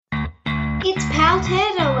It's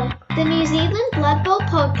Powtearoa, the New Zealand Blood Bowl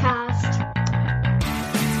podcast.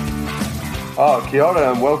 Kia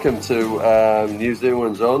ora and welcome to New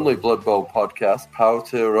Zealand's only Blood Bowl podcast,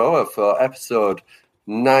 Powtearoa, for episode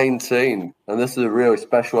 19. And this is a really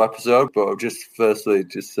special episode, but I'll just firstly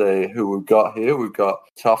say who we've got here. We've got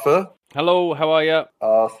Toffer. Hello, how are you?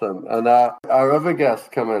 Awesome. And our other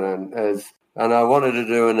guest coming in is, and I wanted to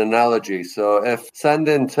do an analogy. So if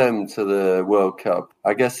sending Tim to the World Cup,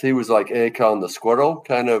 I guess he was like Acorn the squirrel,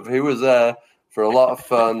 kind of. He was there for a lot of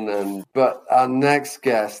fun. But our next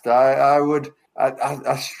guest, I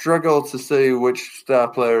struggle to see which star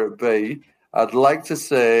player it'd be. I'd like to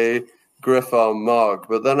say Griff or Morg,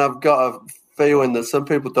 but then I've got a feeling that some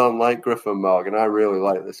people don't like Griff or Morg, and I really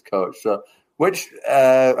like this coach. So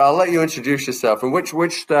I'll let you introduce yourself, and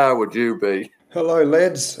which star would you be? Hello,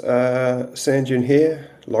 lads. Sandune here,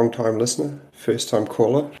 long-time listener, first-time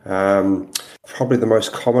caller. Probably the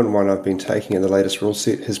most common one I've been taking in the latest rule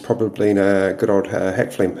set has probably been a good old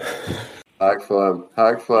Hackflem.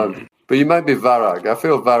 Hackflem. But you might be Varag. I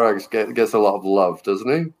feel Varag gets a lot of love, doesn't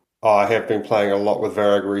he? Oh, I have been playing a lot with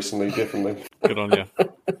Varag recently, definitely. Good on you.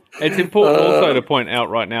 It's important also to point out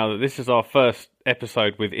right now that this is our first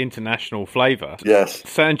episode with international flavour. Yes.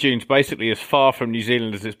 Sandune's basically as far from New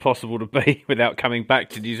Zealand as it's possible to be without coming back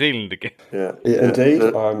to New Zealand again. Yeah, indeed.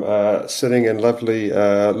 I'm sitting in lovely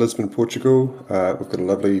Lisbon, Portugal. We've got a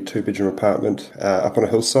lovely two-bedroom apartment up on a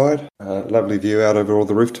hillside. Lovely view out over all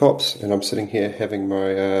the rooftops. And I'm sitting here having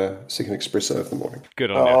my second espresso of the morning.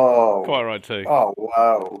 Good on you. Quite right too. Oh,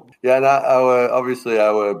 wow. Yeah, and obviously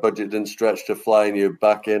our budget didn't stretch to flying you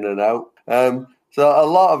back in and out. So a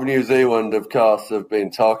lot of New Zealand, of course, have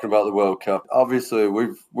been talking about the World Cup. Obviously,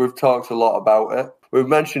 we've talked a lot about it. We've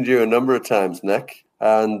mentioned you a number of times, Nick,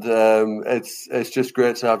 and it's just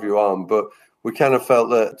great to have you on. But we kind of felt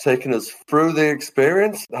that taking us through the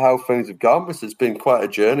experience, how things have gone, because it's been quite a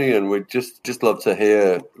journey, and we'd just love to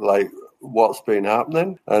hear like what's been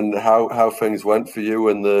happening and how things went for you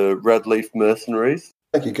in the Red Leaf Mercenaries.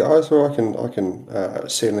 Thank you, guys. Well, I can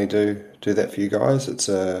certainly do that for you guys. It's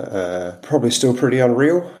probably still pretty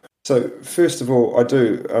unreal. So, first of all, I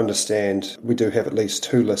do understand we do have at least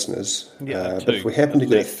two listeners. But if we happen to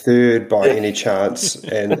get a third by any chance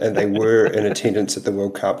and they were in attendance at the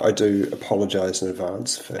World Cup, I do apologise in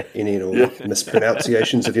advance for any and all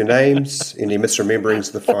mispronunciations of your names, any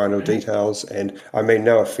misrememberings of the final details. And I mean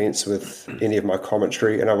no offence with any of my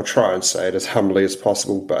commentary, and I will try and say it as humbly as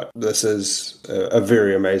possible, but this is a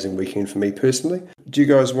very amazing weekend for me personally. Do you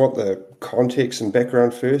guys want the context and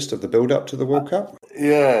background first of the build-up to the World Cup?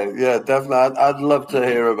 Yeah, definitely. I'd love to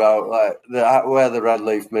hear about where the Red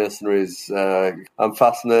Leaf Mercenaries. I'm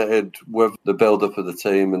fascinated with the build-up of the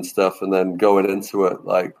team and stuff, and then going into it,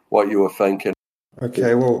 like what you were thinking.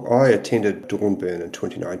 Okay, well, I attended Dornbirn in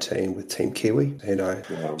 2019 with Team Kiwi, and I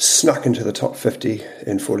snuck into the top 50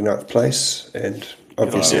 in 49th place, and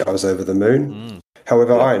obviously I was over the moon.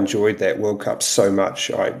 However, I enjoyed that World Cup so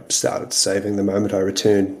much, I started saving the moment I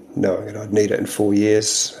returned, knowing that I'd need it in 4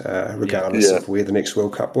 years, regardless of where the next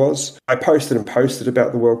World Cup was. I posted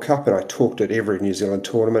about the World Cup, and I talked at every New Zealand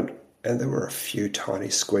tournament, and there were a few tiny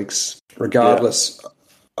squeaks. Regardless,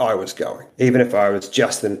 I was going. Even if I was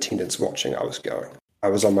just in attendance watching, I was going. I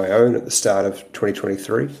was on my own at the start of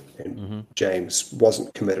 2023, and James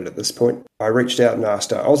wasn't committed at this point. I reached out and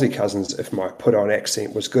asked our Aussie cousins if my put-on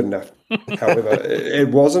accent was good enough. However, it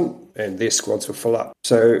wasn't, and their squads were full up.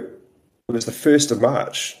 So it was the 1st of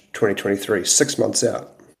March, 2023, 6 months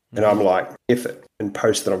out. And I'm like, F it, and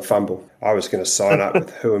posted on Fumble. I was going to sign up with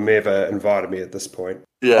whomever invited me at this point.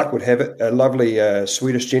 Luck would have it, a lovely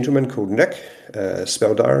Swedish gentleman called Nick,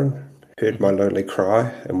 Speldarin, heard my lonely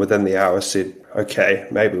cry, and within the hour said, okay,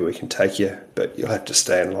 maybe we can take you, but you'll have to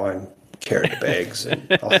stay in line, carry the bags,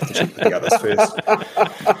 and I'll have to check with the others first.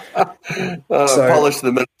 Polish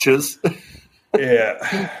the miniatures.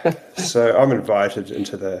 So I'm invited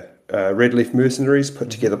into the Red Leaf Mercenaries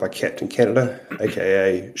put together by Captain Canada,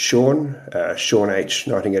 a.k.a. Sean H.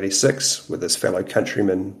 1986, with his fellow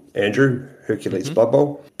countryman Andrew, Hercules Blood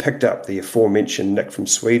Bowl. Picked up the aforementioned Nick from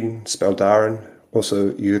Sweden, Speldarin,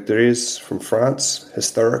 also Udres from France,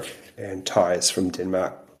 Historic, and Ties from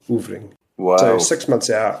Denmark, Uvring. Wow. So 6 months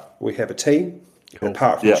out, we have a team. Cool.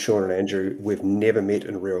 Apart from Sean and Andrew, we've never met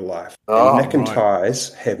in real life. And Nick and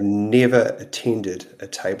Ties have never attended a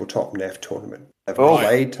tabletop NAF tournament. They've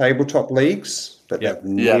played tabletop leagues, but they've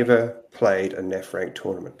never played a NAF ranked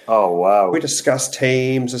tournament. Oh, wow. We discussed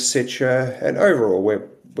teams, etc. And overall,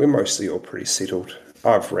 we're mostly all pretty settled.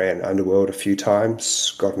 I've ran Underworld a few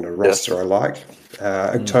times, gotten a roster I like.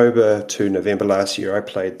 October to November last year, I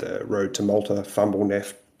played the Road to Malta Fumble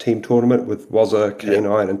NAF team tournament with Wazza,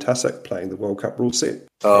 K9 and Tussock playing the World Cup rule set.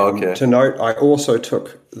 Oh, okay. To note, I also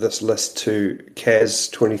took this list to CAS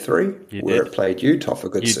 23, where it played you, Toff, a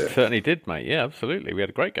good You surf. certainly did, mate. Yeah, absolutely. We had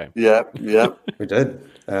a great game. Yeah. We did.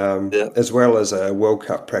 As well as a World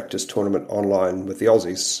Cup practice tournament online with the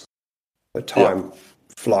Aussies. The time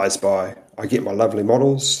flies by. I get my lovely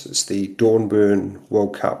models. It's the Dornbirn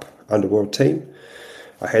World Cup Underworld team.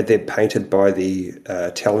 I had them painted by the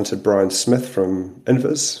talented Brian Smith from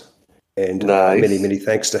Invis. And many, many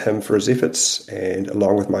thanks to him for his efforts, and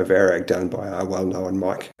along with my Varag done by our well-known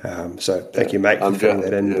Mike. So thank you, mate, for filling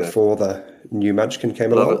that in before the new Munchkin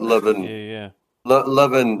came along. Loving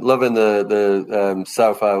the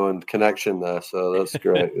South Island connection there, so that's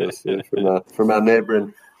great. That's, from our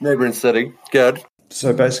neighbouring city. Good.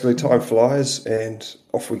 So basically, time flies, and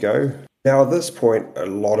off we go. Now, at this point, a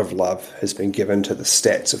lot of love has been given to the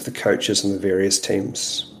stats of the coaches and the various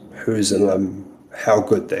teams. Who's in them? How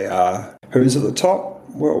good they are. Who's at the top?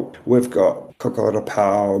 Well, we've got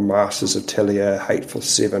Powtearoa, Masters of Tilia, Hateful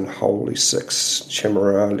Seven, Holy Six,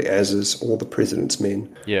 Chimera, Liazes, all the President's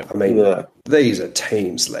Men. Yeah. I mean, these are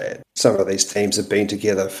teams, lad. Some of these teams have been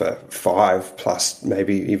together for 5+,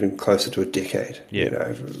 maybe even closer to a decade. Yeah.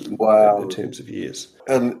 In terms of years.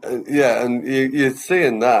 And you're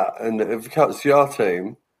seeing that, and if it's your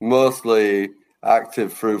team, mostly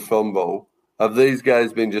active through Fumble. Have these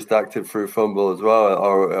guys been just active through Fumble as well,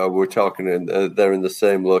 or we're talking they're in the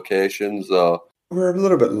same locations? Or we're a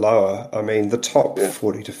little bit lower. I mean, the top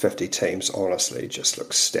 40 to 50 teams, honestly, just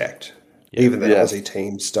look stacked. Yeah. Even the Aussie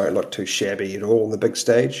teams don't look too shabby at all on the big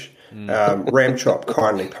stage. Ramchop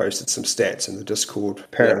kindly posted some stats in the Discord.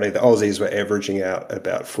 Apparently, the Aussies were averaging out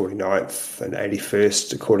about 49th and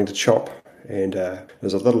 81st, according to Chop. And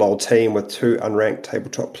there's a little old team with 2 unranked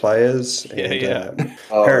tabletop players.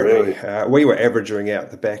 Apparently, we were averaging out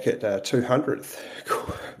the back at 200th.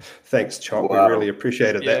 Thanks, Chop. Wow. We really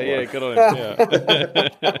appreciated that one. Yeah, good on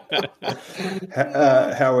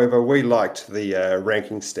him. However, we liked the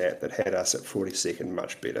ranking stat that had us at 42nd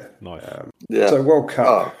much better. Nice. So World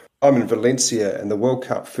Cup. I'm in Valencia, and the World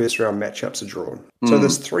Cup first-round matchups are drawn. So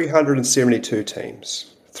there's 372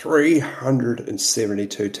 teams.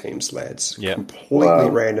 372 teams, lads. Yep. Completely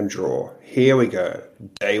random draw. Here we go.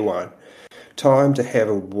 Day one. Time to have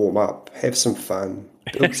a warm-up, have some fun,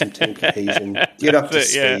 build some team cohesion, get up to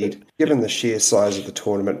speed. Yeah. Given the sheer size of the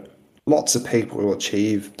tournament, lots of people will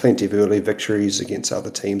achieve plenty of early victories against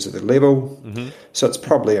other teams of their level. Mm-hmm. So it's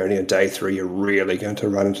probably only on day 3 you're really going to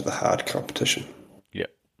run into the hard competition.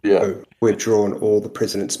 So we've drawn all the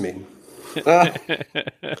President's Men.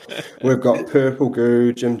 We've got Purple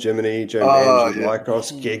Goo, Jim Jiminy, Joe Manji,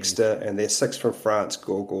 Lycos, Gegster, and they're 6 from France,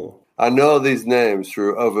 Gorgor. I know these names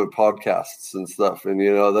through other podcasts and stuff, and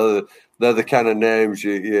they're the kind of names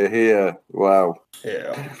you hear. Wow.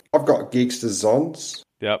 Yeah. I've got Gegster Zons.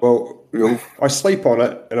 Yeah. Well, I sleep on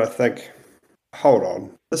it and I think, hold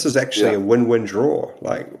on, this is actually a win-win draw.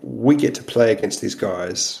 Like, we get to play against these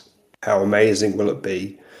guys. How amazing will it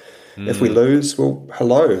be? If we lose, well,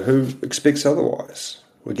 hello, who expects otherwise?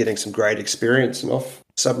 We're getting some great experience, and off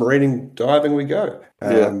submarining diving we go.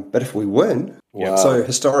 But if we win, so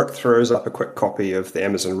Historic throws up a quick copy of the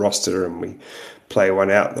Amazon roster, and we play one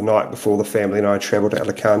out the night before the family and I travel to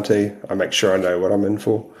Alicante. I make sure I know what I'm in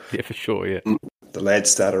for. Yeah, for sure, yeah. The lads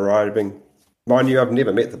start arriving. Mind you, I've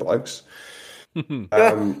never met the blokes.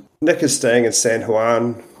 Nick is staying in San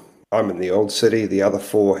Juan. I'm in the old city. The other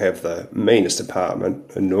 4 have the meanest apartment.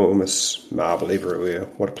 Enormous marble everywhere.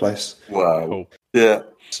 What a place. Wow. Cool. Yeah.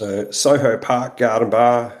 So Soho Park Garden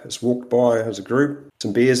Bar is walked by as a group.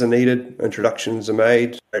 Some beers are needed. Introductions are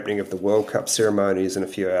made. Opening of the World Cup ceremony is in a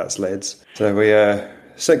few hours, lads. So we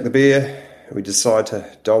sink the beer. We decide to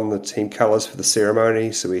don the team colours for the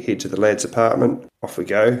ceremony. So we head to the lads' apartment. Off we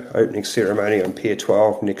go. Opening ceremony on Pier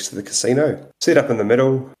 12 next to the casino. Set up in the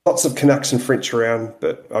middle. Lots of Canucks and French around,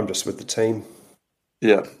 but I'm just with the team.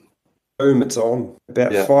 Yeah. Boom, it's on.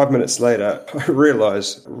 About 5 minutes later, I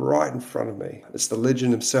realise right in front of me, it's the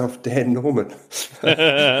legend himself, Dan Norman.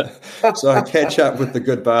 So I catch up with the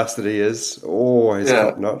good bastard he is. Always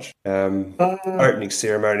top notch. Opening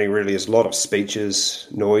ceremony really is a lot of speeches,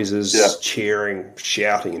 noises, cheering,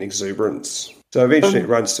 shouting, and exuberance. So eventually it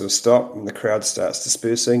runs to a stop and the crowd starts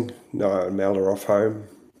dispersing. Noah and Mel are off home.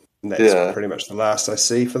 And that's pretty much the last I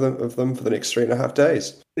see of them for the next 3.5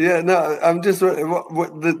 days. Yeah, no, I'm just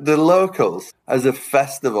what the locals as a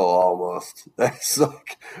festival almost. It's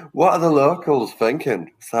like, what are the locals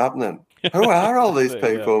thinking? What's happening? Who are all these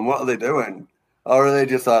people and what are they doing? Or are they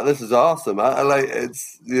just like, this is awesome? Like,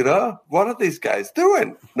 it's, what are these guys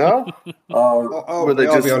doing? No? Or I'll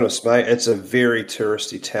be honest, mate. It's a very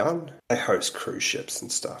touristy town. They host cruise ships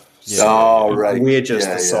and stuff. Right. We're just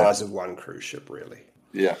the size of one cruise ship, really.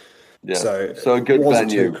 Yeah. So a good it wasn't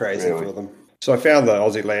venue, too crazy really. for them. So I found the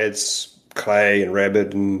Aussie lads, Clay and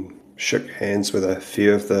Rabbit, and shook hands with a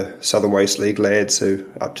few of the Southern Waste League lads who,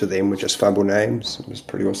 up to them, were just fumble names. It was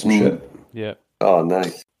pretty awesome shit. Yeah. Oh,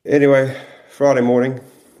 nice. Anyway, Friday morning,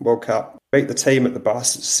 World Cup. Meet the team at the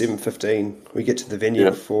bus at 7:15. We get to the venue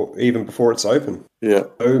before it's open. Yeah.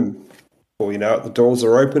 Boom. Well, the doors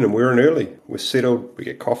are open and we're in early. We're settled. We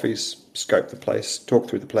get coffees, scope the place, talk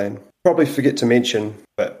through the plan. Probably forget to mention,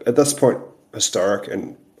 but at this point, historic,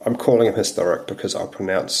 and I'm calling him historic because I'll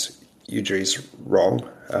pronounce Udry's wrong.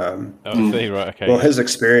 Right, okay. Well, his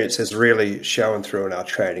experience has really shown through in our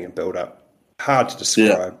training and build-up. Hard to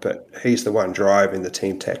describe, but he's the one driving the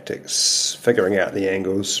team tactics, figuring out the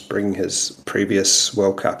angles, bringing his previous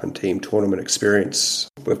World Cup and team tournament experience.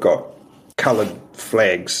 We've got coloured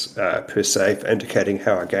flags, per se, for indicating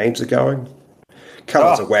how our games are going.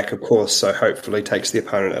 Colours are whack, of course, so hopefully takes the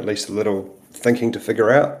opponent at least a little thinking to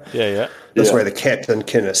figure out. Yeah. This way the captain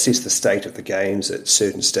can assess the state of the games at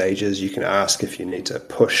certain stages. You can ask if you need to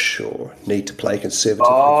push or need to play conservatively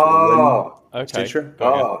for the win. Okay.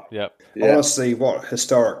 etc. Yep. Honestly, what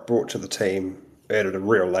Historic brought to the team added a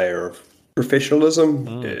real layer of professionalism,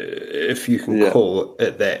 if you can call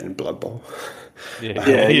it that in Blood Bowl. Yeah,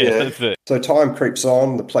 that's it. So time creeps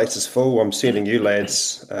on, the place is full. I'm sending you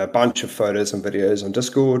lads a bunch of photos and videos on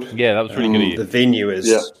Discord. Yeah, that was really good of you. The venue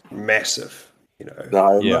is massive. It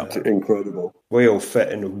looked incredible. We all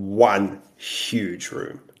fit in one huge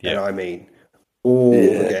room. And I mean all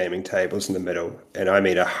the gaming tables in the middle, and I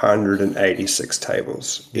mean 186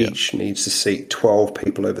 tables. Each needs to seat 12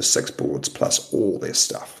 people over 6 boards, plus all their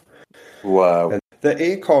stuff. Wow. And the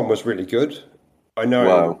aircon was really good. I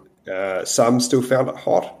know some still found it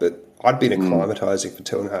hot, but I'd been acclimatising for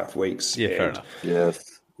 2.5 weeks. Yeah, fair enough. Yes.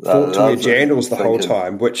 Thought to wear jandals the whole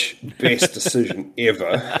time, which best decision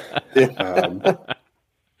ever.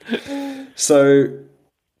 So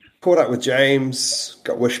caught up with James,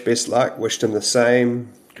 got wished best luck, wished him the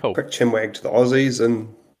same. Cool. Quick chinwag to the Aussies,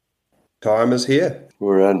 and time is here.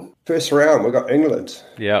 We're in. First round, we got England.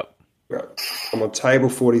 Yep. I'm on table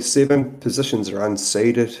 47, positions are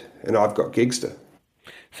unseeded, and I've got Gigster.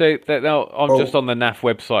 So now I'm just on the NAF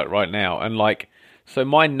website right now, and so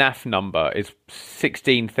my NAF number is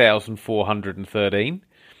 16,413.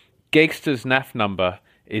 Gigster's NAF number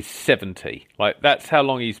is 70. That's how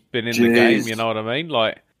long he's been in the game. You know what I mean?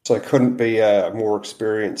 So couldn't be more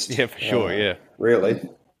experienced. Yeah, for sure. Really.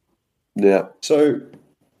 Yeah. So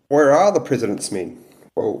where are the President's men?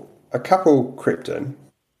 Well, a couple crept in.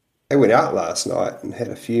 They went out last night and had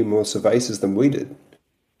a few more cervezas than we did.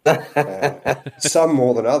 Some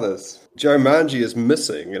more than others. Joe Manji is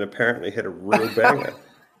missing and apparently had a real banger.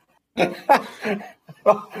 I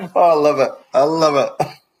love it.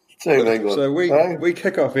 Team England. So we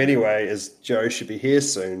kick off anyway, as Joe should be here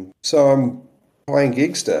soon. So I'm playing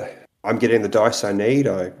Gigster. I'm getting the dice I need.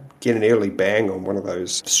 I get an early bang on one of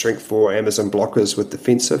those strength 4 Amazon blockers with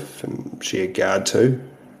defensive, and she had guard too.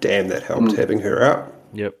 Damn, that helped having her out.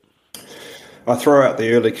 Yep. I throw out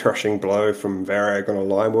the early crushing blow from Varag on a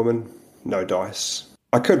line woman. No dice.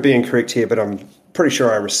 I could be incorrect here, but I'm pretty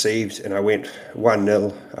sure I received, and I went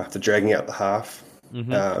 1-0 after dragging out the half.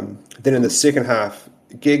 Then in the second half,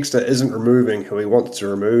 Gigster isn't removing who he wants to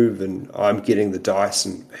remove, and I'm getting the dice,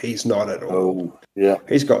 and he's not at all. Yeah.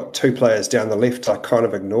 He's got 2 players down the left I kind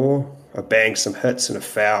of ignore. I bang some hits and a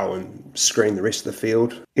foul and screen the rest of the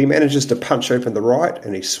field. He manages to punch open the right,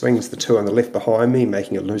 and he swings the 2 on the left behind me,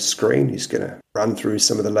 making a loose screen. He's going to run through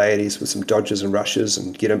some of the ladies with some dodges and rushes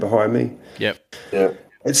and get in behind me. Yep. Yeah.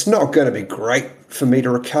 It's not going to be great for me to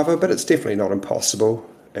recover, but it's definitely not impossible.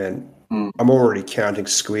 And I'm already counting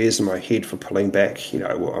squares in my head for pulling back.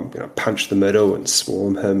 I'm going to punch the middle and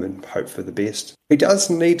swarm him and hope for the best. He does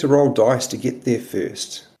need to roll dice to get there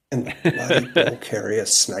first. And the bloody ball carrier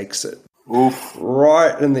snakes it. Oof.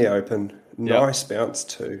 Right in the open. Nice bounce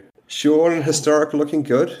too. Sean and Historic looking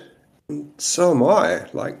good. And so am I.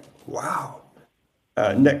 Wow.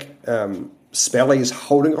 Nick, Spelly's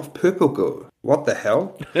holding off Purple Goo. What the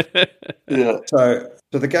hell? Yeah. So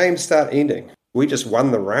the games start ending. We just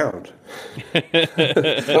won the round.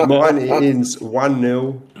 Mine ends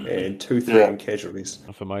 1-0 and 2-3 in casualties.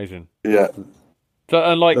 That's amazing. Yeah. So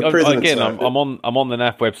and I'm on the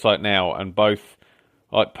NAF website now, and both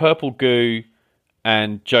Purple Goo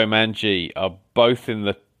and Joe Manji are both in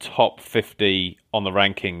the top 50 on the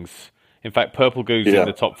rankings In fact, Purple Goose in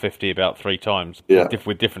the top 50 about 3 times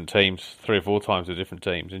with different teams, 3 or 4 times with different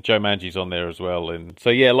teams, and Joe Mangi's on there as well. And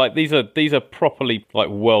so like these are properly like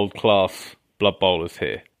world class Blood Bowlers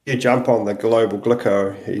here. You jump on the global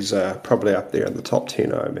Glico, he's probably up there in the top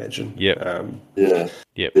 10, I imagine. Yep.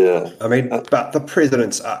 I mean, but the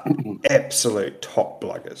presidents are absolute top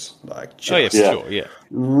bloggers. Like, just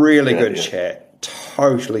really good chat,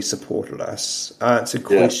 totally supported us, answered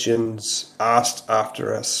questions, asked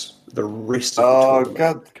after us the rest of the tournament.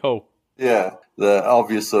 God. Cool. Yeah.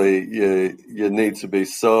 Obviously, you need to be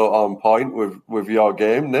so on point with your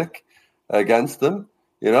game, Nick, against them.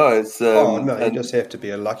 You know, it's you just have to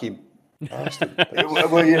be a lucky bastard. but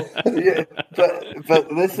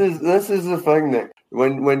this is the thing, Nick.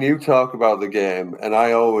 When you talk about the game, and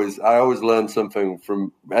I always learn something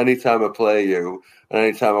from any time I play you, and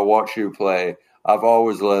any time I watch you play. I've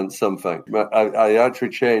always learned something. I actually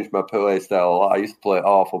changed my play style a lot. I used to play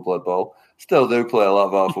awful Blood Bowl. Still do play a lot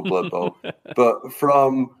of awful Blood Bowl. But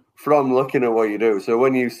from looking at what you do, so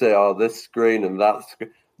when you say, this screen and that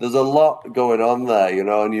screen, there's a lot going on there, you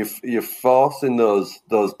know, and you're forcing those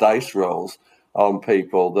dice rolls on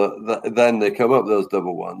people that then they come up those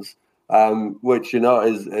double ones, which, you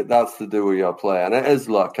know, that's to do with your play, and it is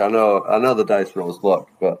luck. I know the dice rolls luck,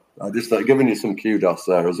 but I just like giving you some kudos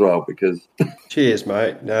there as well because. Cheers,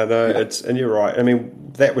 mate. No, and you're right. I mean,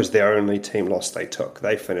 that was the only team loss they took.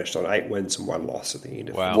 They finished on 8 wins and 1 loss at the end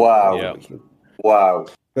of it. Wow.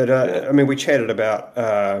 But I mean, we chatted about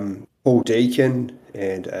Paul Deacon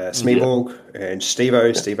and Smeeborg and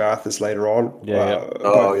Steve Arthurs later on,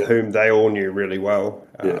 both whom they all knew really well.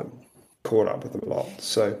 Caught up with them a lot.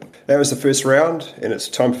 So that was the first round, and it's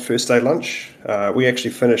time for first day lunch. We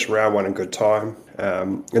actually finished round 1 in good time,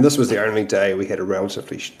 and this was the only day we had a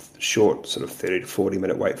relatively short, sort of 30 to 40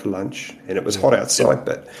 minute wait for lunch, and it was hot outside,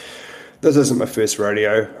 but this isn't my first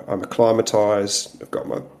rodeo. I'm acclimatized. I've got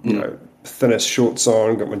my thinnest shorts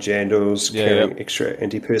on, got my jandals, carrying extra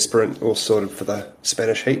antiperspirant, all sorted for the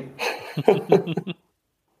Spanish heat.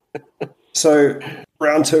 So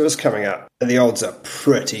round 2 is coming up, and the odds are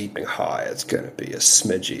pretty high. It's going to be a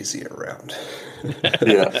smidge easier round.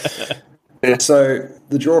 So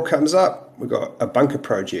the draw comes up. We've got a bunker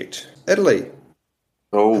project. Italy.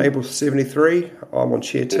 Table 73. I'm on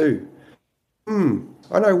chair 2.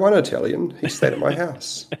 I know one Italian. He stayed at my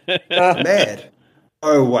house. Mad.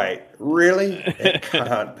 Oh, wait. Really? It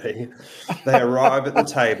can't be. They arrive at the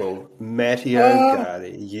table. Matteo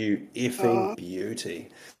Gardi, you effing beauty.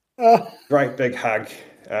 Great big hug.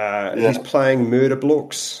 He's playing Murder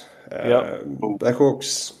Blocks.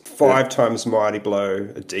 Blackhawks. 5 times Mighty Blow,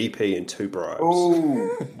 a DP, and 2 bribes.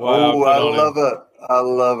 Wow, I love it. I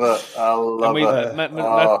love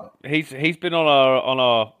it. He's been on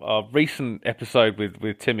our recent episode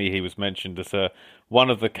with Timmy. He was mentioned as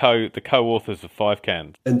one of the co-authors of 5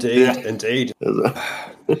 Cans. Indeed.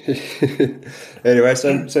 Anyway,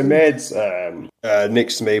 so Mad's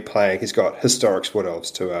next to me playing. He's got Historics Wood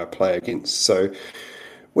Elves to play against. So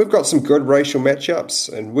we've got some good racial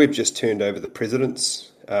matchups, and we've just turned over the presidents.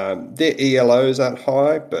 Their ELOs aren't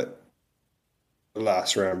high, but the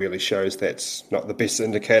last round really shows that's not the best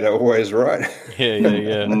indicator always, right?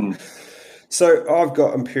 Yeah. So I've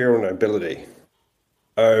got Imperial Nobility.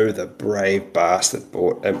 Oh, the brave bastard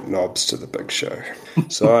brought Imp Knobs to the big show.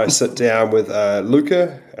 So I sit down with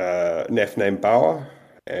Luca, Naf named Bauer,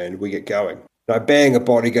 and we get going. And I bang a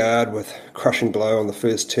bodyguard with Crushing Blow on the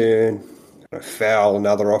first turn. And I foul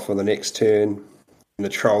another off on the next turn. And the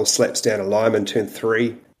troll slaps down a lineman turn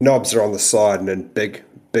 3. Knobs are on the side and in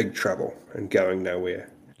big trouble and going nowhere.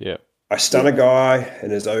 Yeah. I stun a guy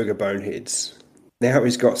and his ogre boneheads. Now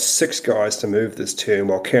he's got 6 guys to move this turn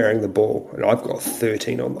while carrying the ball, and I've got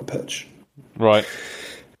 13 on the pitch. Right.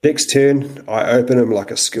 Next turn, I open him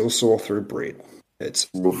like a skill saw through bread. It's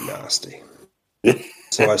nasty.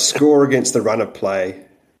 So I score against the run of play,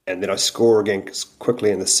 and then I score again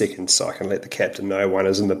quickly in the second so I can let the captain know one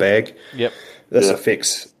is in the bag. Yep. This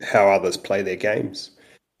affects how others play their games.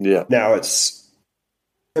 Yeah. Now it's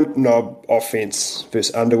Imp Knob offense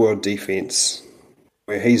versus Underworld defense,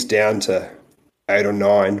 where he's down to 8 or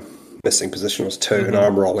 9, missing positionals 2, and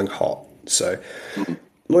I'm rolling hot. So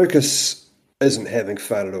Lucas isn't having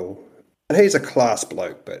fun at all. And he's a class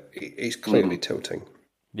bloke, but he's clearly tilting.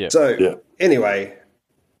 Yeah. So anyway,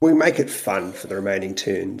 we make it fun for the remaining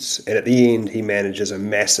turns. And at the end, he manages a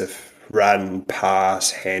massive run,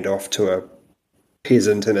 pass, handoff to a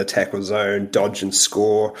peasant in a tackle zone, dodge and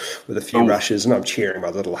score with a few rushes, and I'm cheering my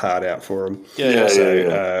little heart out for him.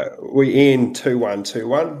 Yeah. We end 2-1,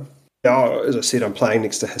 2-1. Now, as I said, I'm playing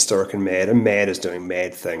next to Historic and Mad, and Mad is doing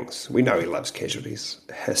mad things. We know he loves casualties.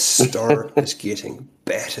 Historic is getting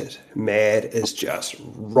battered. Mad is just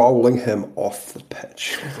rolling him off the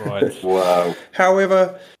pitch. Right. Wow.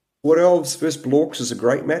 However, Wood Elves versus Blorks is a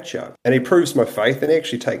great matchup, and he proves my faith and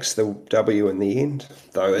actually takes the W in the end,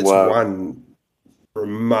 though it's one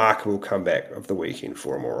remarkable comeback of the weekend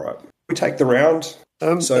for him, all right. We take the round.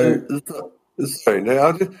 Sorry,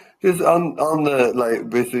 I just on the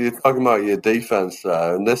basically you're talking about your defense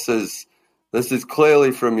there, and this is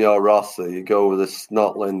clearly from your roster. You go with a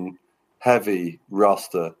Snotling heavy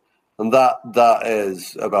roster, and that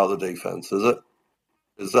is about the defense, is it?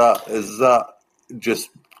 Is that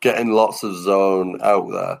just getting lots of zone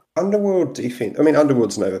out there? Underworld defense. I mean,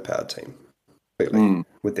 Underworld's an overpowered team, completely,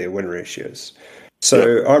 with their win ratios.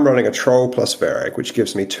 So I'm running a Troll plus Varag, which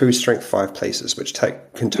gives me 2 strength 5 places, which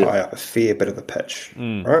can tie up a fair bit of the pitch.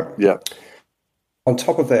 Right? Yeah. On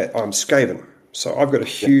top of that, I'm Skaven. So I've got a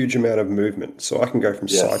huge amount of movement. So I can go from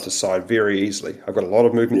side to side very easily. I've got a lot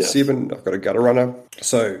of movement, 7. I've got a gutter runner.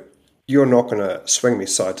 So you're not going to swing me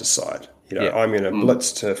side to side. I'm going to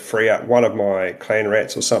blitz to free up one of my clan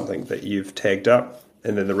rats or something that you've tagged up,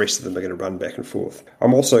 and then the rest of them are going to run back and forth.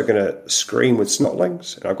 I'm also going to scream with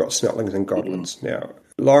Snotlings, and I've got Snotlings and Goblins. Now,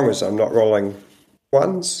 as long as I'm not rolling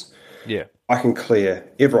ones, I can clear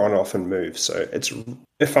everyone off and move. So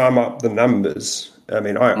if I'm up the numbers, I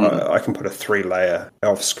mean, I can put a 3-layer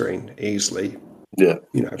elf screen easily,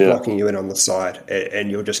 blocking you in on the side, and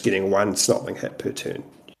you're just getting 1 Snotling hit per turn.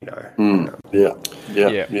 So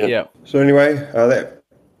anyway, that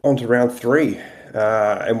on to round 3.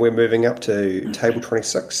 And we're moving up to table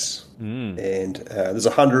 26. And there's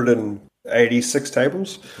 186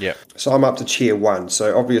 tables. So I'm up to chair 1.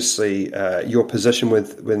 So obviously your position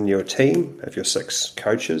within your team, if you're 6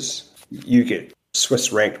 coaches, you get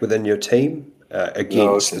Swiss ranked within your team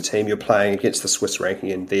against the team you're playing against the Swiss ranking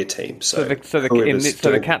in their team. So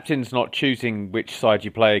the captain's not choosing which side you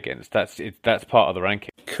play against. That's part of the ranking.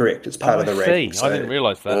 Correct, it's part of the ranking. I didn't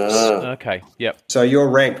realise that. Okay, yep. So you're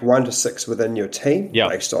ranked 1 to 6 within your team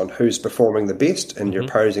based on who's performing the best, and your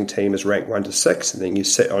opposing team is ranked 1 to 6, and then you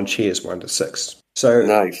sit on chairs 1 to 6.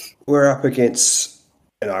 So we're up against,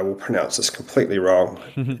 and I will pronounce this completely wrong,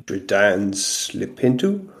 Dans Le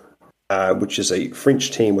Pintu, which is a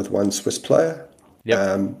French team with 1 Swiss player.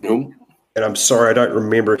 And I'm sorry, I don't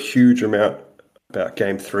remember a huge amount about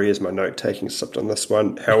game 3 as my note-taking slipped on this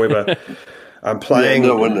one. However, I'm playing,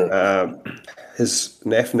 his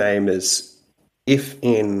NAF name is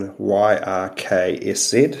FNYRKSZ.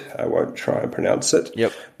 I won't try and pronounce it.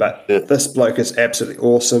 But this bloke is absolutely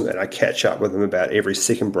awesome, and I catch up with him about every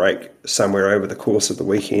second break somewhere over the course of the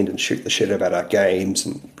weekend and shoot the shit about our games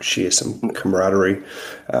and share some camaraderie.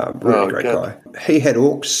 Really great guy. He had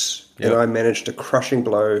orcs, and I managed to crushing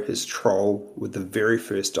blow his troll with the very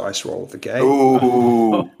first dice roll of the game.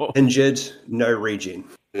 Ooh. Injured, no regen.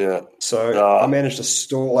 So I managed to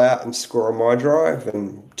stall out and score on my drive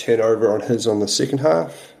and turn over on his on the second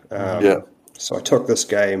half. So I took this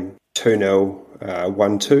game 2-0,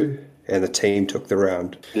 1-2, and the team took the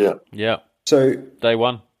round. So Day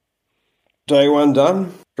one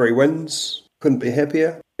done, 3 wins. Couldn't be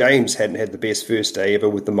happier. James hadn't had the best first day ever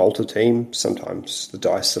with the Malta team. Sometimes the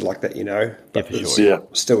dice are like that, But there's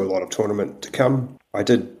still a lot of tournament to come. I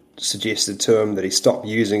did suggested to him that he stop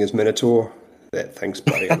using his Minotaur. That thing's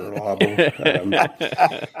bloody unreliable.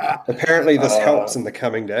 Apparently this helps in the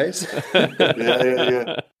coming days.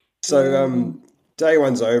 So day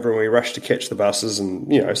 1's over and we rushed to catch the buses and,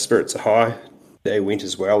 spirits are high. Day went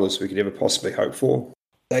as well as we could ever possibly hope for.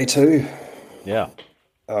 Day 2.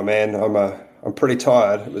 Oh man, I'm pretty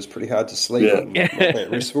tired. It was pretty hard to sleep. And not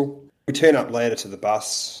that restful. We turn up later to the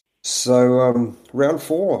bus. So round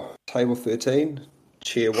 4, table 13,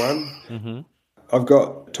 chair 1. I've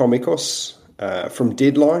got Tomikos from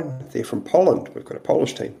Deadline. They're from Poland. We've got a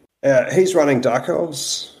Polish team. He's running Dark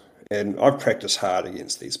Elves, and I've practiced hard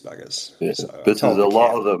against these buggers. So but there's a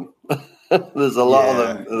lot of them. There's a lot of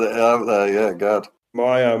them out there. God.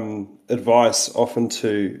 My advice often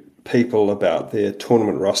to people about their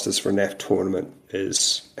tournament rosters for a NAF tournament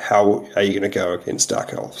is how are you going to go against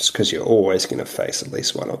Dark Elves, because you're always going to face at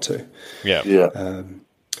least 1 or 2.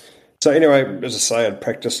 So anyway, as I say, I'd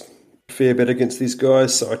practiced a fair bit against these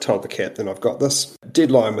guys, so I told the captain I've got this.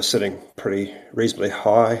 Deadline was sitting pretty reasonably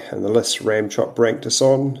high, and the list Ram Chop ranked us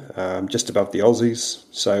on, just above the Aussies,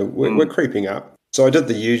 so we're creeping up. So I did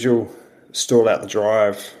the usual, stall out the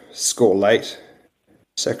drive, score late,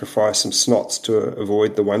 sacrifice some snots to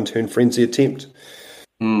avoid the 1-turn frenzy attempt.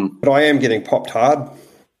 But I am getting popped hard.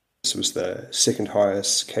 This was the second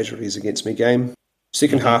highest casualties against me game.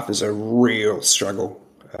 Second half is a real struggle.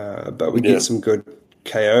 but we get some good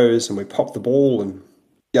KOs and we pop the ball and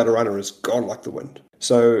the other runner is gone like the wind.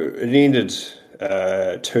 So it ended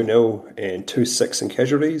 2-0 and 2-6 in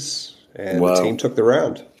casualties, and the team took the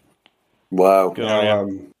round. Wow. Now,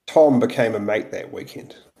 Tom became a mate that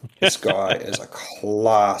weekend. This guy is a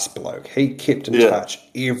class bloke. He kept in touch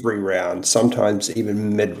every round, sometimes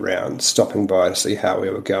even mid-round, stopping by to see how we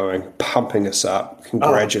were going, pumping us up,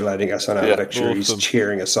 congratulating us on our victories,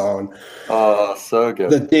 cheering us on. Oh, so good.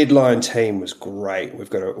 The deadline team was great. We've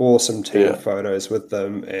got awesome team photos with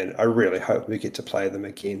them, and I really hope we get to play them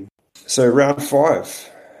again. So round 5,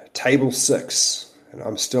 table 6, and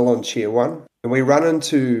I'm still on chair 1. And we run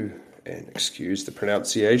into, and excuse the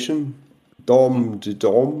pronunciation, Dom de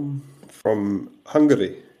Dom from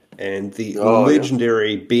Hungary, and the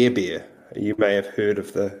legendary Bear. You may have heard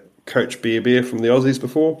of the coach Bear from the Aussies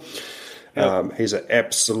before. He's an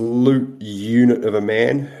absolute unit of a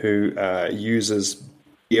man who uses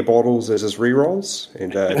beer bottles as his re-rolls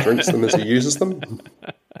and drinks them as he uses them.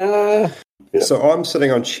 So I'm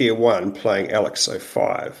sitting on chair 1 playing Alex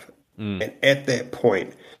 05, and at that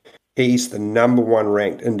point, he's the number 1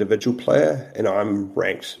 ranked individual player, and I'm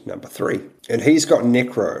ranked number 3. And he's got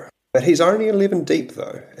Necro, but he's only 11 deep,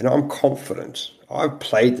 though, and I'm confident. I've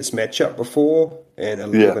played this matchup before, and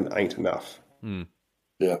 11 ain't enough.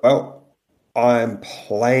 Well, I'm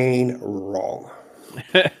plain wrong.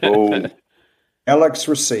 Alex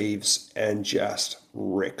receives and just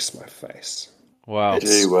wrecks my face. Wow.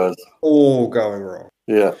 It's all going wrong.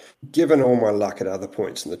 Yeah. Given all my luck at other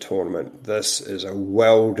points in the tournament, this is a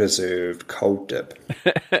well-deserved cold dip.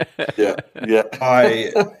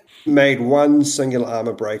 I made one singular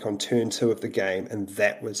armor break on turn 2 of the game, and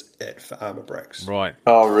that was it for armor breaks. Right.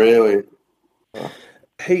 Oh, really?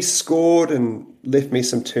 He scored and left me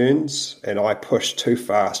some turns, and I pushed too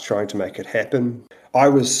fast trying to make it happen. I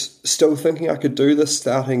was still thinking I could do this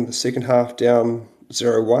starting the second half down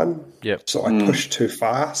 0-1. Yep. So I pushed too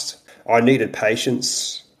fast. I needed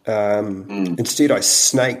patience. Instead, I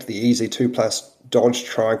snaked the easy 2+ dodge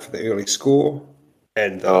trying for the early score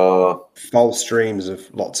and the false dreams of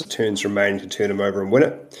lots of turns remaining to turn him over and win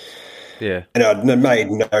it. Yeah. And I'd made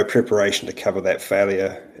no preparation to cover that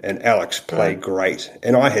failure, and Alex played great.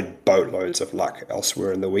 And I had boatloads of luck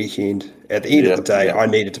elsewhere in the weekend. At the end of the day, I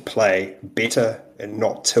needed to play better and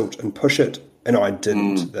not tilt and push it, and I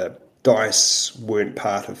didn't. The dice weren't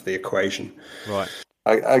part of the equation. Right.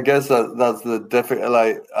 I guess that's the difficult.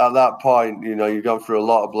 Like at that point, you've gone through a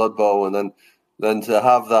lot of Blood Bowl, and then to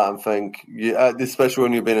have that and think, especially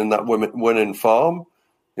when you've been in that winning form,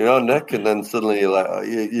 Nick, and then suddenly you're like,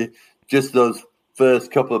 you just those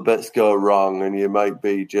first couple of bits go wrong, and you might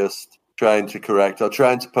be just trying to correct or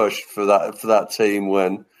trying to push for that team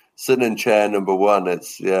win. Sitting in chair number 1,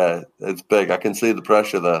 it's big. I can see the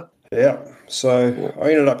pressure there. Yeah. So I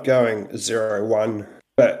ended up going 0-1,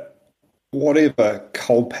 but whatever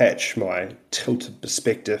cold patch my tilted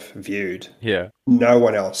perspective viewed, no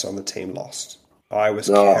one else on the team lost. I was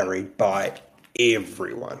carried by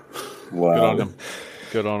everyone. Wow.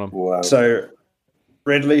 Good on them. Wow. So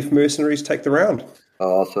Red Leaf Mercenaries take the round.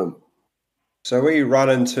 Awesome. So we run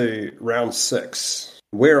into round 6.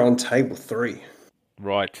 We're on table 3.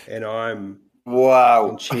 Right. And I'm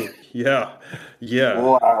on chair. Yeah.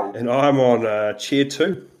 Wow. And I'm on chair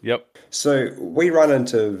 2. Yep. So we run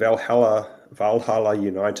into Valhalla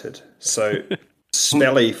United. So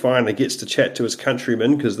Spelly finally gets to chat to his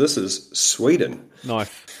countrymen because this is Sweden.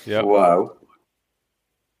 Nice. Yeah. Wow.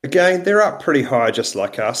 Again, they're up pretty high just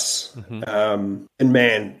like us. And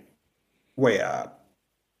man, we are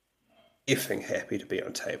effing happy to be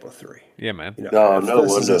on table 3. Yeah, man.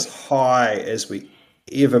 This is as high as we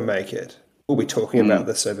ever make it. We'll be talking about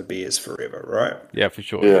this over beers forever, right? Yeah, for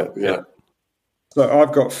sure. Yeah. So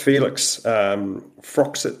I've got Felix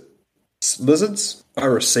Froxit Lizards.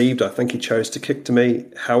 I think he chose to kick to me.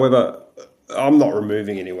 However, I'm not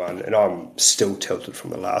removing anyone, and I'm still tilted from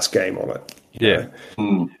the last game on it. Yeah.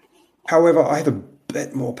 However, I have a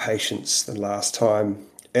bit more patience than last time,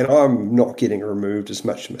 and I'm not getting removed as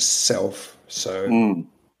much myself. So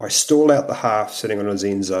I stall out the half sitting on his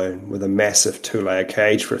end zone with a massive 2-layer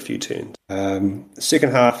cage for a few turns. The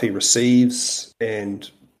second half he receives, and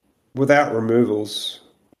without removals,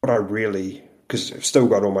 because I've still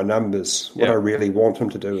got all my numbers, what I really want him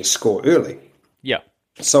to do is score early. Yeah.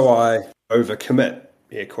 So I overcommit,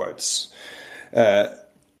 air quotes, and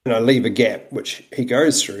I leave a gap, which he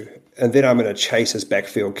goes through. And then I'm going to chase his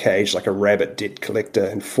backfield cage like a rabbit debt collector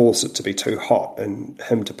and force it to be too hot and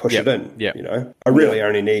him to push it in. Yeah. I really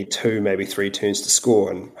only need 2, maybe 3 turns to score,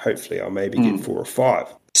 and hopefully I'll maybe get 4 or 5.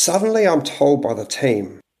 Suddenly I'm told by the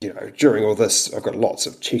team during all this, I've got lots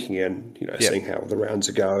of checking in, seeing how the rounds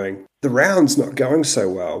are going. The round's not going so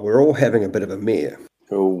well. We're all having a bit of a mare.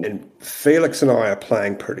 Oh. And Felix and I are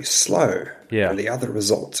playing pretty slow. Yeah. And the other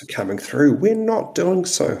results are coming through. We're not doing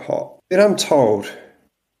so hot. Then I'm told,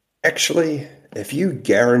 actually, if you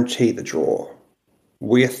guarantee the draw,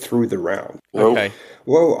 we're through the round. Okay.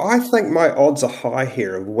 Well, I think my odds are high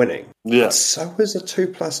here of winning. Yeah. But so is a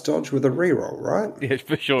 2+ dodge with a reroll, right? Yeah,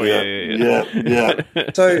 for sure. Yeah.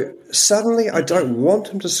 So suddenly I don't want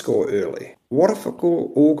him to score early. What if it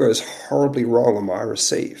all goes horribly wrong on my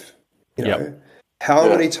receive? How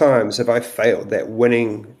many times have I failed that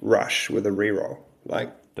winning rush with a reroll?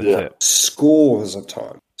 That's it. Scores of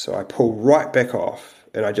time. So I pull right back off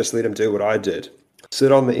and I just let him do what I did.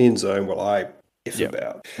 Sit on the end zone while I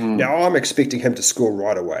about. Now I'm expecting him to score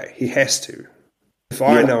right away. He has to. If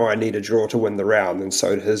I know I need a draw to win the round, then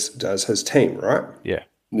so does his team, right? Yeah.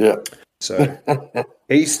 Yeah. So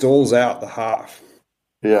he stalls out the half.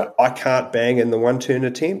 Yeah. I can't bang in the 1-turn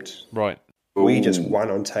attempt. Right. We just won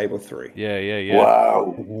on table 3. Yeah.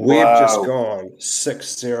 Wow. We've just gone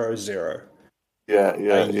 6-0-0. Yeah.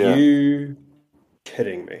 Are you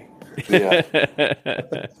kidding me? Yeah.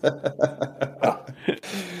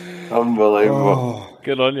 Unbelievable. Oh,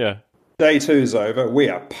 Good on you. day 2's over. We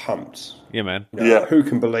are pumped. Yeah, man. Who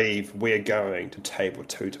can believe we're going to table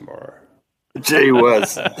 2 tomorrow? Gee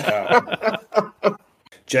whiz.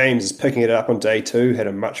 James is picking it up on day 2. Had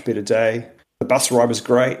a much better day. The bus ride was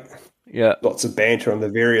great. Yeah. Lots of banter on the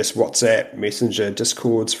various WhatsApp, Messenger,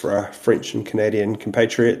 Discords for our French and Canadian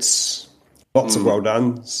compatriots. Lots of well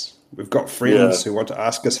dones. We've got friends who want to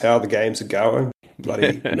ask us how the games are going.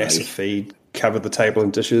 Bloody massive feed. Cover the table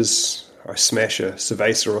in dishes. I smash a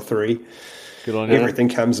cerveza or 3. Good on you. Everything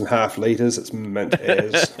comes in half litres. It's mint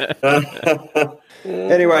as.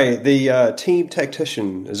 Anyway, the team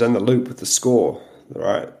tactician is in the loop with the score.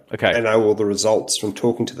 Right. Okay. I know all the results from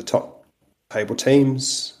talking to the top table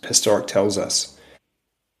teams. Historic tells us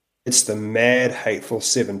it's the mad, hateful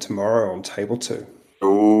 7 tomorrow on table 2.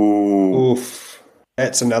 Ooh. Oof.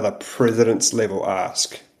 That's another president's level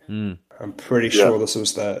ask. I'm pretty sure this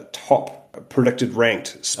was the top predicted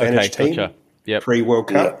ranked Spanish team pre-World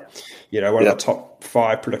Cup. One of the top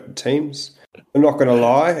 5 predicted teams. I'm not going to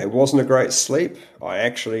lie, it wasn't a great sleep. I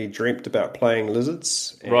actually dreamt about playing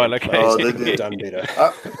lizards. Right, okay. Could have done better.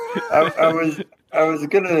 I was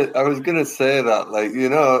gonna say that,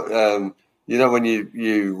 when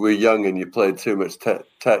you were young and you played too much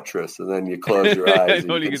Tetris, and then you close your eyes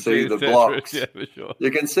and you can see the blocks. Yeah, for sure.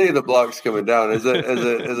 You can see the blocks coming down. Is it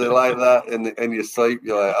like that in your sleep?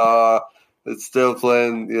 You're like, it's still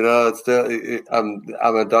playing. It's still.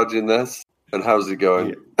 I'm dodging this. And how's it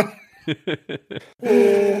going?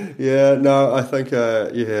 No, I think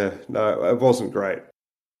it wasn't great.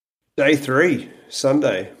 Day 3,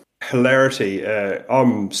 Sunday. Hilarity.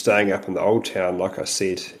 I'm staying up in the old town, like I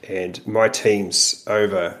said, and my team's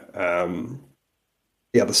over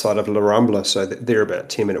the other side of La Rambla, so they're about a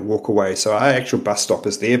 10-minute walk away. So our actual bus stop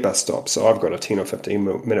is their bus stop, so I've got a 10 or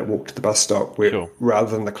 15-minute walk to the bus stop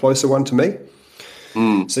rather than the closer one to me.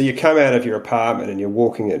 So you come out of your apartment and you're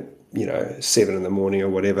walking at 7 in the morning or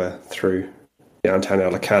whatever through downtown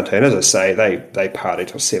Alicante. And as I say, they party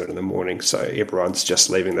till 7 in the morning, so everyone's just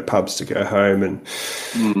leaving the pubs to go home, and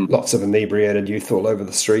lots of inebriated youth all over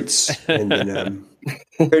the streets. And then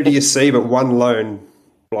who do you see but one lone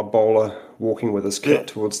blood bowler walking with his kit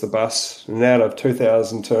towards the bus? And out of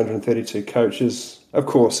 2,232 coaches, of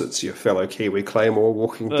course, it's your fellow Kiwi Claymore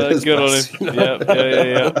walking to his bus. Good on him.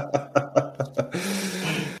 Yeah.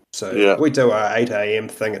 So we do our 8 a.m.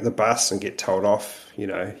 thing at the bus and get told off.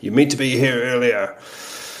 You're meant to be here earlier.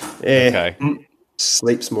 Okay.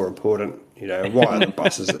 Sleep's more important. Why are the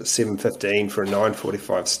buses at 7:15 for a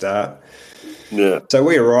 9:45 start? Yeah. So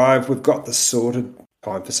we arrive. We've got this sorted.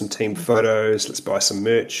 Time for some team photos. Let's buy some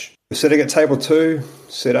merch. We're sitting at table 2,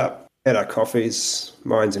 set up, had our coffees,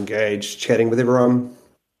 minds engaged, chatting with everyone.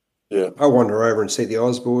 Yeah. I wander over and see the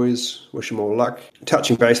Oz boys, wish them all luck.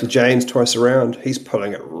 Touching base with James twice around. He's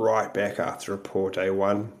pulling it right back after a poor day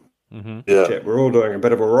 1. Mm-hmm. Yeah. We're all doing a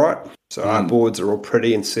bit of all right. So our boards are all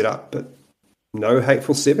pretty and set up, but no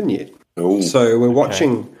hateful 7 yet. Ooh. So we're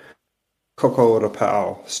watching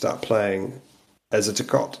Powtearoa start playing as a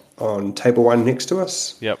Takot on table 1 next to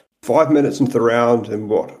us. Yep. 5 minutes into the round, and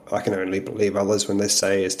what I can only believe others when they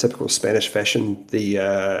say is typical Spanish fashion,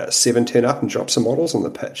 the 7 turn up and drop some models on the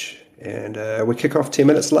pitch. And we kick off 10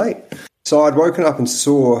 minutes late. So I'd woken up and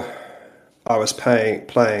saw I was playing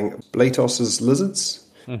Bleitos's Lizards.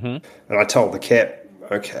 Mm-hmm. And I told the cap,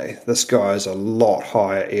 okay, this guy's a lot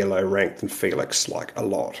higher ELO rank than Felix, like a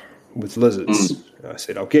lot, with Lizards. And I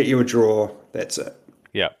said, I'll get you a draw, that's it.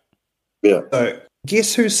 Yeah. Yeah. So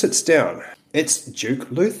guess who sits down? It's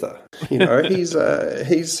Duke Luther. You know, he's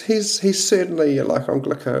certainly like on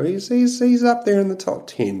Glico. He's up there in the top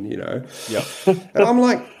 10. You know. Yeah. And I'm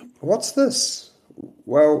like, what's this?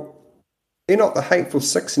 Well, they're not the Hateful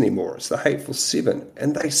Six anymore. It's the Hateful Seven,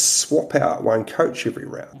 and they swap out one coach every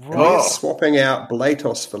round. Right. And they're swapping out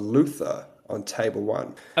Blatos for Luther on table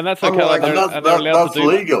 1. And that's okay. Like, that's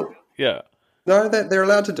legal. That. Yeah. No, they're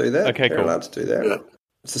allowed to do that. Okay, they're cool. allowed to do that. Yeah.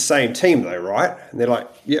 It's the same team though, right? And they're like,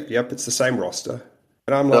 yep, it's the same roster.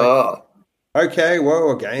 And I'm like, okay,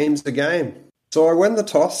 well, a game's a game. So I win the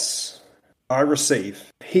toss. I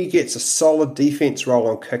receive. He gets a solid defense roll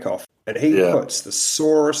on kickoff. And he puts the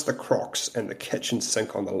Saurus, the Crocs, and the kitchen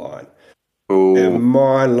sink on the line. Ooh. And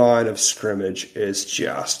my line of scrimmage is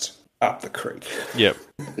just up the creek. Yep.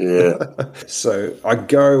 Yeah. So I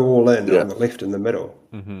go all in on the left and the middle.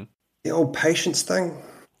 Mm-hmm. The old patience thing.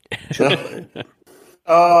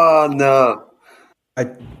 Oh, no. I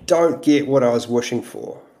don't get what I was wishing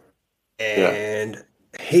for. And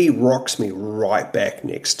he rocks me right back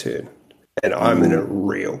next turn. And I'm in a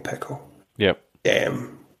real pickle. Yep.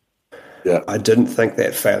 Damn. Yeah. I didn't think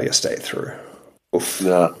that failure state through. Oof.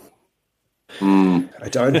 No. I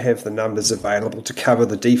don't have the numbers available to cover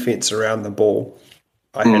the defense around the ball.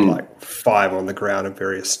 I had like 5 on the ground in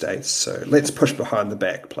various states. So let's push behind the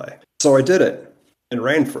back play. So I did it and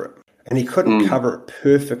ran for it. And he couldn't cover it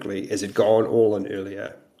perfectly as he'd gone all in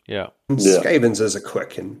earlier. Yeah. And Skavenses are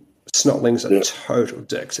quick and Snotlings are total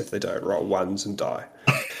dicks if they don't roll ones and die.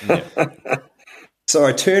 Yeah. So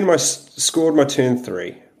I scored my turn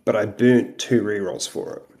 3, but I burnt 2 rerolls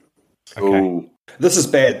for it. Okay. Ooh. This is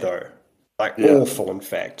bad though. Like awful, in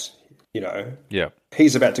fact. You know? Yeah.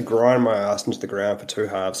 He's about to grind my ass into the ground for 2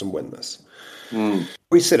 halves and win this.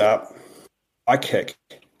 We set up, I kick,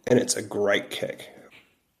 and it's a great kick.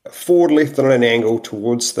 Forward left on an angle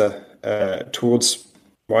towards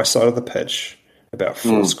my side of the pitch, about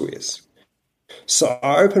 4 squares. So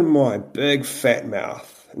I open my big fat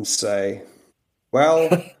mouth and say, well,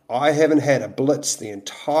 I haven't had a blitz the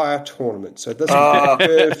entire tournament, so this is a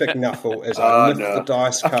perfect knuckle as I lift the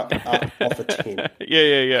dice cup up off a 10.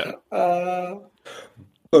 Yeah.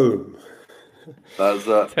 Boom. That's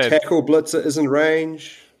that. Tackle blitzer is in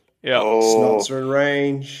range. Yeah. Snots are in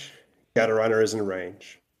range. Gutter runner is in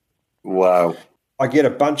range. Wow. I get a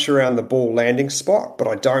bunch around the ball landing spot, but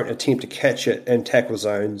I don't attempt to catch it in tackle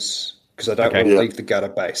zones because I don't want to leave the gutter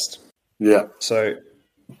based. Yeah. So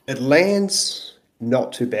it lands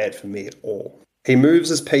not too bad for me at all. He moves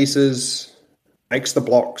his pieces, makes the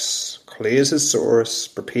blocks, clears his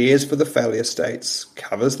Saurus, prepares for the failure states,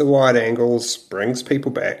 covers the wide angles, brings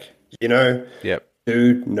people back. You know,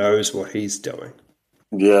 dude knows what he's doing.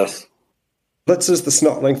 Yes. Blitzes the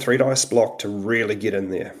Snotling 3 dice block to really get in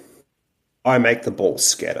there. I make the ball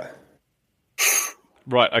scatter.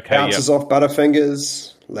 Right, okay, Bounces off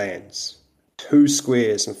Butterfingers, lands. 2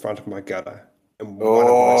 squares in front of my gutter and one of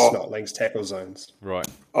my Snotling's tackle zones. Right.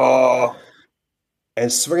 Oh.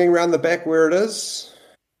 And swinging around the back where it is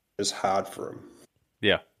hard for him.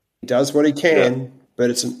 Yeah. He does what he can, but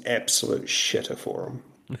it's an absolute shitter for him.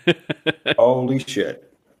 Holy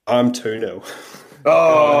shit. I'm 2-0.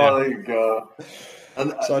 Oh, there you go.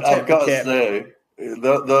 And so I've got to say,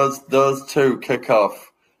 those 2 kickoff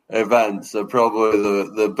events are probably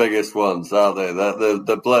the biggest ones, aren't they?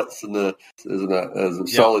 The blitz and the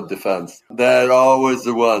solid defense. They're always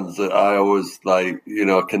the ones that I always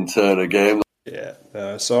can turn a game. Yeah.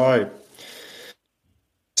 So I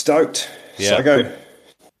stoked. Yeah. So I go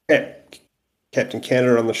Captain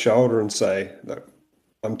Canada on the shoulder and say, look,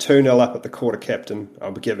 I'm 2-0 up at the quarter, Captain.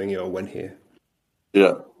 I'll be giving you a win here.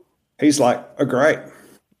 Yeah. He's like, oh, great.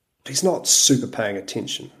 He's not super paying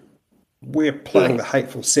attention. We're playing the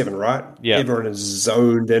Hateful Seven, right? Yeah. Everyone is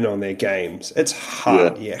zoned in on their games. It's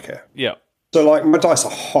hard yakka. Yeah. So, my dice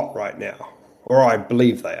are hot right now, or I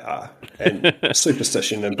believe they are. And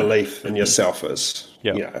superstition and belief in yourself is,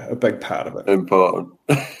 a big part of it. Important.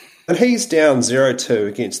 And he's down 0-2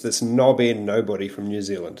 against this knob-end nobody from New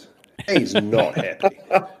Zealand. He's not happy.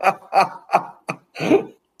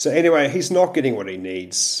 So anyway, he's not getting what he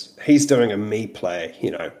needs. He's doing a me play,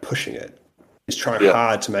 pushing it. He's trying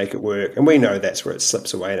hard to make it work. And we know that's where it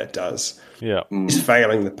slips away, and it does. Yeah. He's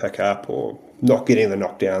failing the pickup or not getting the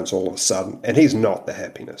knockdowns all of a sudden. And he's not the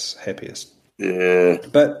happiest. Yeah.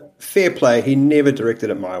 But fair play, he never directed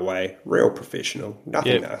it my way. Real professional.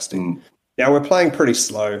 Nothing nasty. Now, we're playing pretty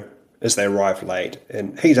slow as they arrive late.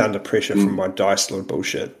 And he's under pressure from my dice lord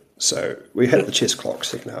bullshit. So we hit the chess clock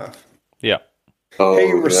second half. Yeah.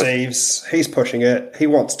 He receives, he's pushing it, he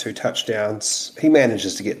wants 2 touchdowns, he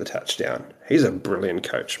manages to get the touchdown. He's a brilliant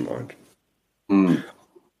coach, mind.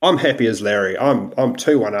 I'm happy as Larry. I'm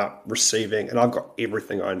 2-1 up receiving, and I've got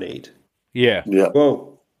everything I need. Yeah.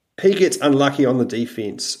 Well, he gets unlucky on the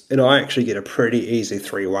defense, and I actually get a pretty easy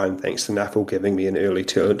 3-1 thanks to Knuckle giving me an early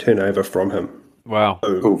turnover from him. Wow.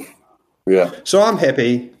 Oof. Yeah. So I'm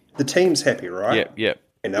happy. The team's happy, right? Yep.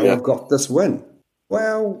 And now we've got this win.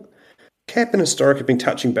 Well, Cap and Historic have been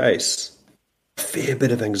touching base. A fair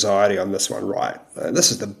bit of anxiety on this one, right?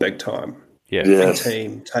 This is the big time. Yeah. Big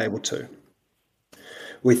team, table 2.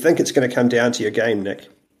 We think it's going to come down to your game, Nick.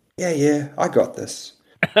 Yeah, I got this.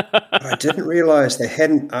 But I didn't realise they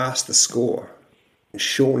hadn't asked the score, and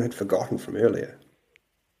Sean had forgotten from earlier.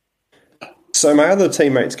 So my other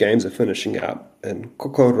teammates' games are finishing up, and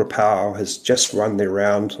Powtearoa has just run their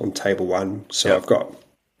round on table 1. So I've got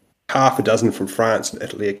half a dozen from France and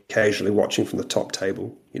Italy occasionally watching from the top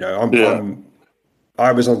table. You know,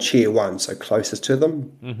 I was on chair 1, so closest to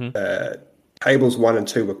them. Mm-hmm. Tables 1 and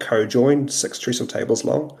 2 were co-joined, 6 trestle tables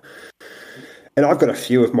long. And I've got a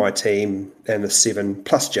few of my team and the 7,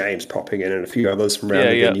 plus James popping in and a few others from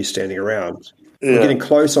around the venue standing around. We're getting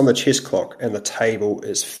close on the chess clock and the table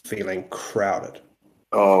is feeling crowded.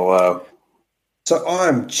 Oh, wow. So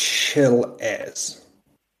I'm chill as.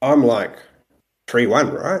 I'm like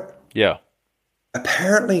 3-1, right? Yeah.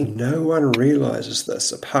 Apparently no one realises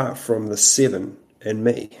this apart from the 7 and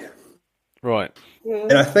me. Right.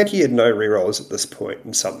 And I think he had no rerolls at this point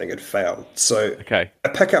and something had failed. So I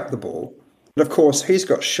pick up the ball. But of course, he's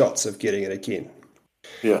got shots of getting it again.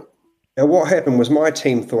 Yeah. Now, what happened was my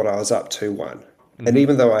team thought I was up 2-1. Mm-hmm. And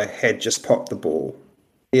even though I had just popped the ball,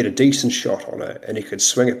 he had a decent shot on it and he could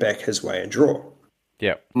swing it back his way and draw.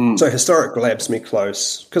 Yeah. So Historic grabs me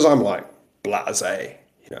close because I'm like blasé,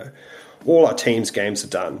 you know. All our team's games are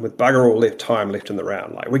done with bugger all time left in the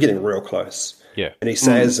round. Like, we're getting real close. Yeah. And he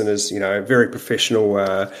says in his, very professional,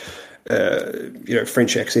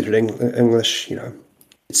 French accented English,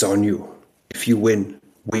 it's on you. If you win,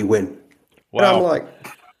 we win. Wow. And I'm like,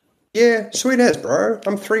 yeah, sweet as, bro.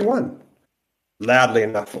 I'm 3-1. Loudly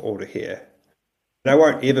enough for all to hear. And I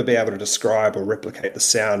won't ever be able to describe or replicate the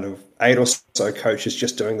sound of 8 or so coaches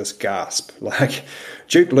just doing this gasp. Like,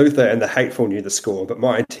 Duke Luther and the Hateful knew the score, but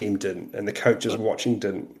my team didn't, and the coaches watching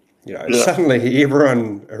didn't. Suddenly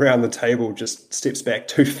everyone around the table just steps back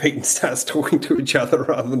 2 feet and starts talking to each other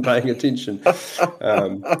rather than paying attention.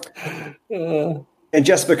 And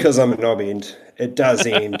just because I'm a knob end, it does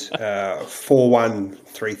end 4-1,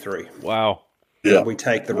 3-3. Wow. Yeah. We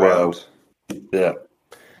take the round. Yeah.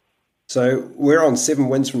 So we're on 7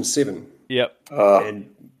 wins from 7. Yep.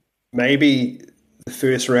 And maybe the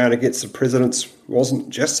first round against the Presidents wasn't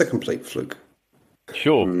just a complete fluke.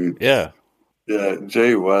 Sure. Yeah. Yeah,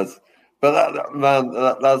 gee was. But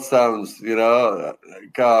that sounds,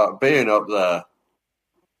 God, being up there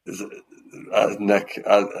is Nick,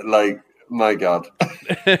 like, my God.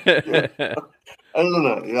 Isn't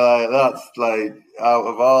it? Yeah, that's like, out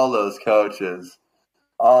of all those coaches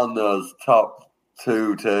on those top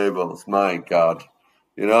 2 tables, my God.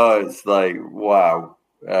 It's like, wow.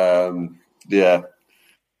 The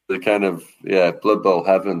kind of, Blood Bowl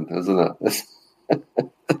heaven, isn't it?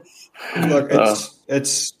 Look,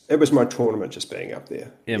 it was my tournament just being up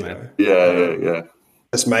there. Yeah, man. Yeah.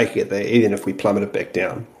 Just making it there, even if we plummeted back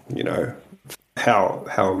down. How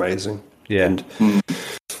amazing. Yeah. And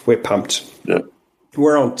we're pumped. Yeah.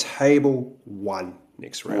 We're on table 1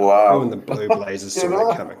 next round. Wow. When the Blue Blazers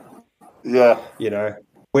saw it coming. Yeah.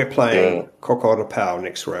 We're playing Powtearoa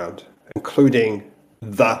next round, including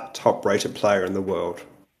the top-rated player in the world.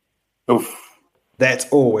 Oof. That's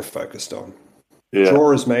all we're focused on. Yeah.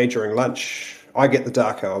 Draw is made during lunch. I get the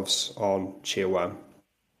Dark Elves on chair 1.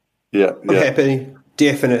 Yeah. I'm happy.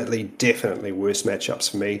 Definitely worse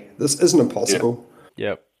matchups for me. This isn't impossible.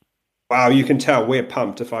 Yep. Wow, you can tell we're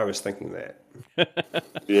pumped if I was thinking that.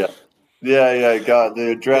 Yeah. God,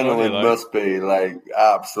 the adrenaline must be like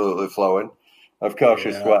absolutely flowing. Of course,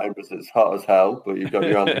 you're sweating because it's hot as hell, but you've got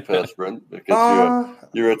your antiperspirant because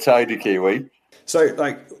you're a tidy Kiwi. So,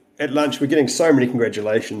 at lunch, we're getting so many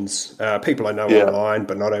congratulations. People I know online,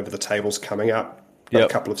 but not over the tables coming up. A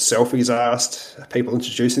couple of selfies asked, people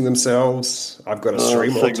introducing themselves. I've got a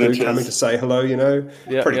stream or 2 coming to say hello,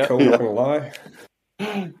 Pretty cool, not going to lie.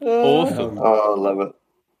 Awesome.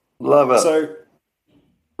 Love it. So,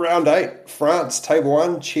 round 8, France, table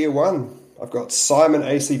 1, chair 1. I've got Simon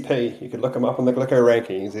ACP. You can look him up in the Glico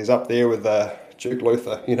rankings. He's up there with Duke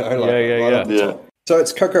Luther, Yeah. So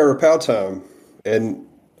it's Powtearoa time, and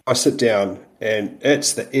I sit down, and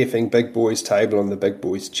it's the effing big boys table on the big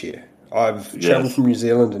boys chair. I've travelled from New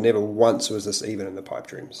Zealand, and never once was this even in the pipe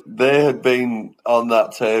dreams. They had been on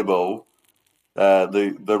that table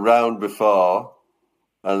the round before,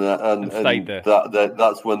 and stayed there.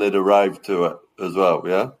 That's when they'd arrived to it as well.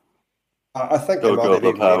 Yeah. I think they might have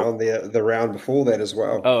even been on the round before that as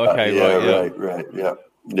well. Oh, okay, right,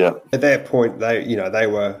 yeah. At that point, they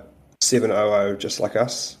were 7-0-0 just like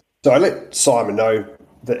us. So I let Simon know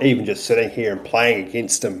that even just sitting here and playing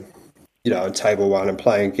against him, in Table 1 and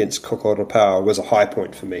playing against Powtearoa was a high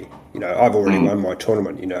point for me. I've already won my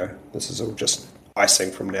tournament, This is all just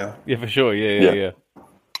icing from now. Yeah, for sure, yeah.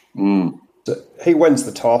 So he wins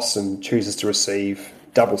the toss and chooses to receive,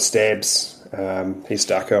 double stabs. He's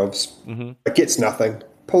Dark Elves. But gets nothing,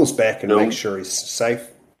 pulls back and makes sure he's safe.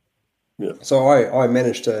 Yeah. So I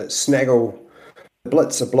managed to snaggle the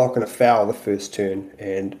blitz, a block and a foul the first turn,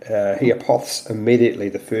 and he apoths immediately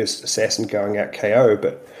the first assassin going out KO,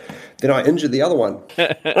 but then I injured the other one.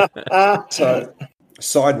 So,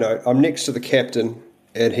 side note, I'm next to the captain,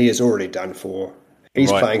 and he is already done for. He's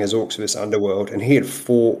playing his Orcs versus Underworld, and he had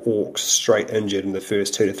 4 Orcs straight injured in the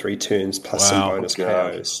first 2 to 3 turns, plus some bonus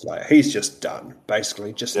KOs. Like, he's just done,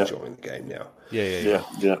 basically, just enjoying the game now. Yeah.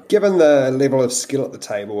 Given the level of skill at the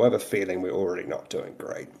table, I have a feeling we're already not doing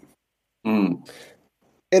great.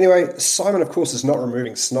 Anyway, Simon, of course, is not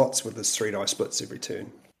removing snots with his 3 dice splits every turn.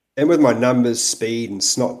 And with my numbers, speed, and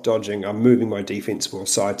snot dodging, I'm moving my defense ball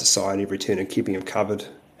side to side every turn and keeping him covered.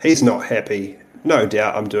 He's not happy. No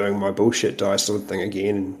doubt I'm doing my bullshit dice sort of thing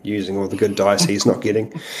again and using all the good dice he's not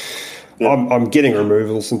getting. I'm getting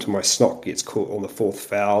removals until my snot gets caught on the 4th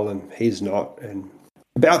foul and he's not. And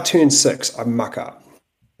about turn 6, I muck up.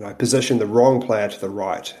 And I position the wrong player to the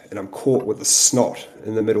right and I'm caught with the snot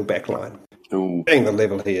in the middle back line. Being the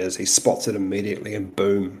level he is, he spots it immediately and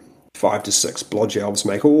boom. 5 to 6 Blodge Elves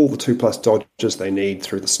make all the 2+ dodges they need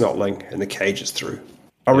through the snotling and the cage is through.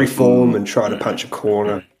 I reform and try to punch a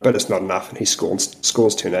corner, but it's not enough, and he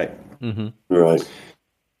scores turn 8. Right.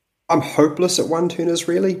 I'm hopeless at one turners,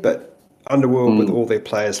 really, but Underworld, with all their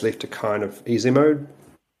players left, are kind of easy mode.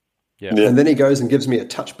 Yeah. And then he goes and gives me a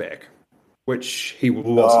touchback, which he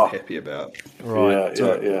wasn't happy about. Right.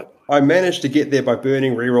 Yeah. I managed to get there by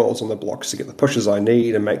burning rerolls on the blocks to get the pushes I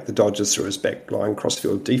need and make the dodges through his back line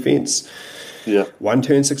crossfield defense. Yeah. One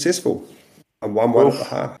turn successful. I'm 1-1 at the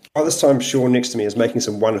half. By this time, Sean next to me is making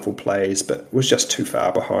some wonderful plays, but was just too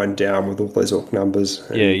far behind down with all those Orc numbers.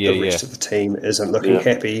 And the rest of the team isn't looking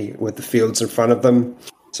happy with the fields in front of them.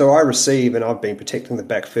 So I receive, and I've been protecting the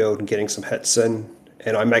backfield and getting some hits in,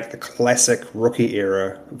 and I make the classic rookie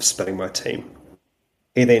error of splitting my team.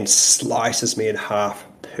 He then slices me in half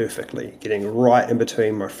perfectly, getting right in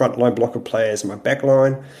between my frontline block of players and my back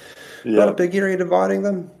line. Not a big area dividing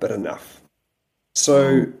them, but enough.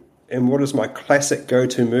 So... And what is my classic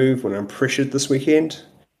go-to move when I'm pressured this weekend?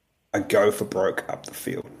 I go for broke up the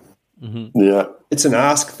field. Yeah. It's an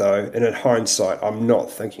ask, though, and in hindsight, I'm not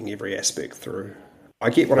thinking every aspect through. I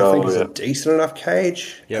get what I think is a decent enough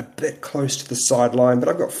cage, a bit close to the sideline, but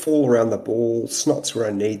I've got fall around the ball, snots where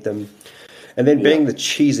I need them. And then being the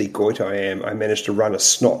cheesy goit I am, I managed to run a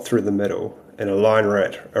snot through the middle and a line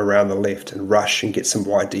rat around the left and rush and get some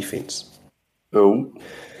wide defense. Oh.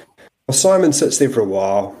 Well, Simon sits there for a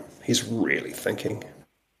while. He's really thinking.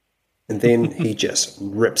 And then he just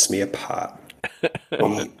rips me apart.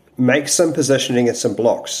 He makes some positioning and some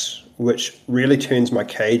blocks, which really turns my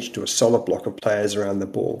cage to a solid block of players around the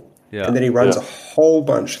ball. Yeah. And then he runs a whole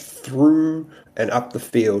bunch through and up the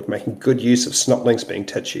field, making good use of snotlings being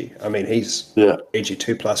titchy. I mean, he's AG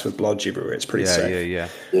 2+ with blodge everywhere. It's pretty safe. Yeah.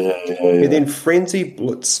 And then Frenzy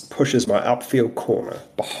Blitz pushes my upfield corner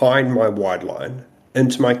behind my wide line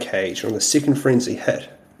into my cage. On the second Frenzy hit,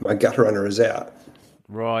 my gutter runner is out.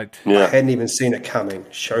 Right. I hadn't even seen it coming.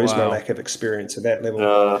 Shows my lack of experience at that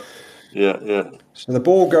level. So the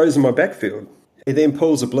ball goes in my backfield. He then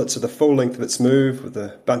pulls a blitz at the full length of its move with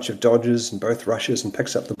a bunch of dodges and both rushes and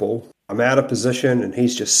picks up the ball. I'm out of position and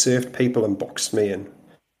he's just surfed people and boxed me in.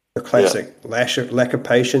 The classic lack of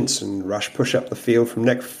patience and rush push up the field from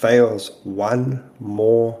Nick fails one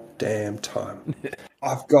more damn time.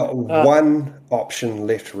 I've got one option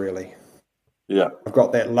left, really. Yeah. I've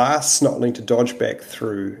got that last snotling to dodge back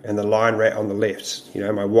through and the line rat on the left,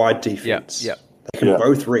 my wide defense. Yeah. They can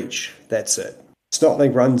both reach. That's it.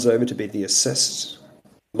 Snotling runs over to be the assist.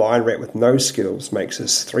 Line rat with no skills makes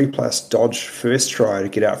his 3+ dodge first try to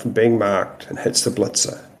get out from being marked and hits the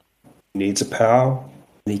blitzer. He needs a pow,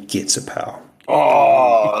 and he gets a pow.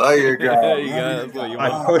 Oh, there you go. There you go. That's what you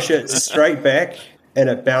want. I push it straight back, and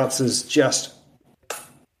it bounces just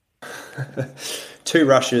 2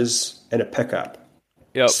 rushes and a pickup.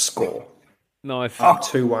 Score. Nice. I'm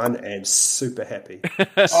 2-1 and super happy.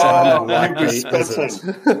 He'll be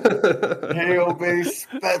spitting. He'll be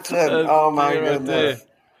spitting. Oh my goodness.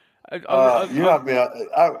 You had me.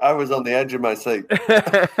 I was on the edge of my seat.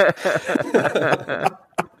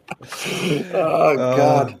 Oh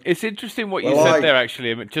God! It's interesting what you said there.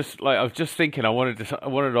 Actually, I was just thinking. I wanted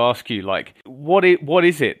to ask you, like, what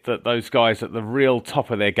is it that those guys at the real top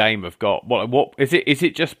of their game have got? What is it? Is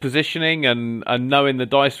it just positioning and knowing the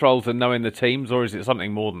dice rolls and knowing the teams, or is it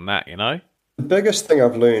something more than that? You know, the biggest thing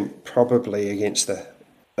I've learned probably against the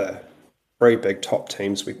very big top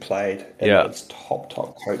teams we played and those top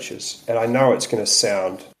coaches, and I know it's going to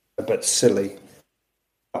sound a bit silly.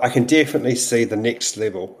 I can definitely see the next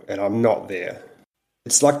level, and I'm not there.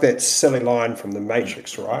 It's like that silly line from The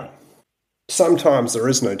Matrix, right? Sometimes there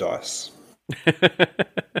is no dice.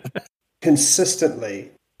 Consistently,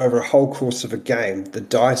 over a whole course of a game, the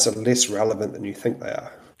dice are less relevant than you think they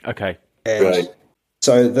are. Okay. And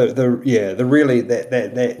so the really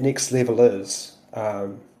that next level is.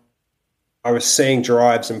 I was seeing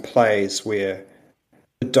drives and plays where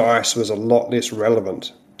the dice was a lot less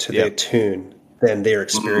relevant to their turn than their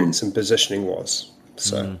experience and positioning was.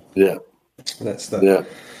 So that's the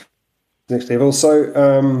next level. So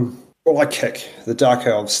I kick. The Dark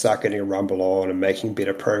Elves start getting a rumble on and making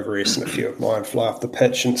better progress, and a few of mine fly off the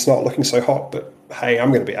pitch, and it's not looking so hot, but hey, I'm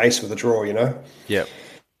going to be ace with a draw, you know? Yeah.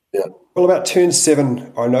 Well, about turn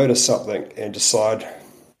 7, I notice something and decide,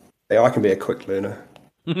 hey, I can be a quick learner.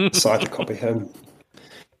 Decide to copy him.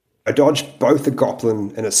 I dodged both a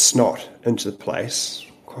goblin and a snot into the place.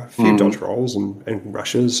 Quite a few dodge rolls and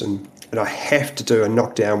rushes, and I have to do a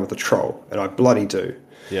knockdown with a troll, and I bloody do.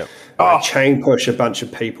 Yeah. I chain push a bunch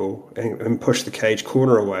of people and push the cage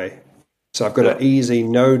corner away. So I've got an easy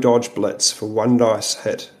no dodge blitz for 1 dice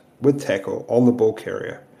hit with tackle on the ball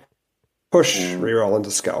carrier. Push, reroll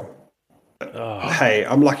into skull. Hey,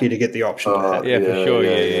 I'm lucky to get the option to hit. Yeah, for sure.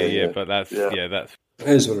 Yeah. But that's that's. It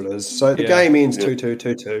is what it is. So the game ends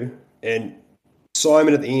 2-2, and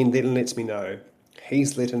Simon at the end then lets me know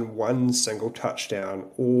he's let in 1 single touchdown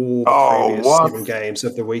all the previous 7 games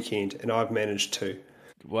of the weekend, and I've managed 2.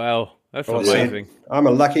 Wow, that's amazing. I'm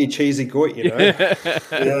a lucky cheesy goit, you know.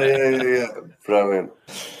 Yeah. Brilliant.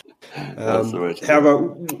 However,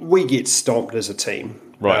 we get stomped as a team.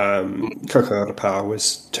 Right. Powtearoa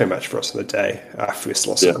was too much for us on the day, our first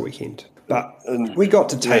loss of the weekend. But we got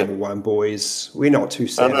to table 1, boys. We're not too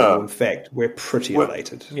sad. In fact, we're pretty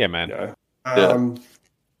elated. Yeah, man. You know?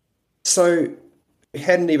 So we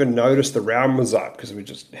hadn't even noticed the round was up because we were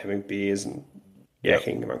just having beers and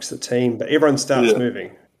yakking amongst the team. But everyone starts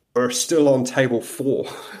moving. We're still on table 4.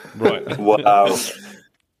 Right. Wow.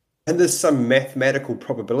 And there's some mathematical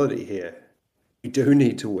probability here. We do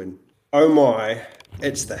need to win. Oh my,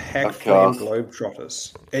 it's the Hack Flame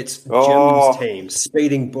Globetrotters. It's Jim's team,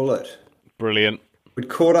 Speeding Bullet. Brilliant. We'd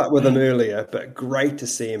caught up with him earlier, but great to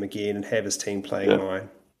see him again and have his team playing mine.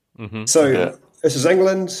 Mm-hmm. So this is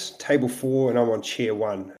England, table 4, and I'm on chair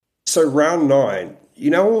 1. So round 9, you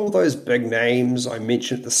know all those big names I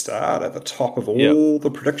mentioned at the start at the top of all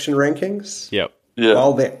the prediction rankings? Yep. Yeah.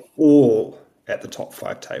 Well, they're all at the top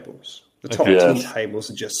 5 tables. The top 10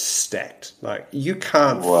 tables are just stacked. Like, you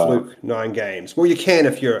can't fluke 9 games. Well, you can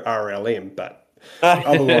if you're RLM, but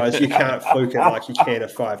otherwise you can't fluke it like you can a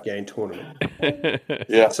 5-game tournament.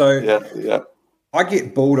 I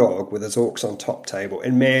get Bulldog with his Orcs on top table,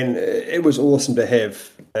 and man, it was awesome to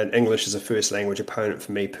have an English as a first language opponent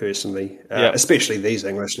for me personally, especially these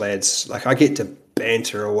English lads. Like, I get to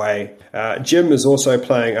banter away. Jim is also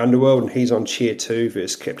playing Underworld, and he's on chair 2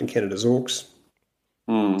 versus Captain Canada's Orcs.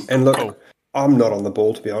 And look, I'm not on the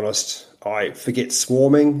ball, to be honest. I forget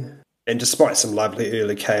swarming, and despite some lovely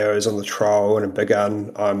early KOs on the troll and a big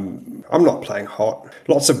gun, I'm not playing hot.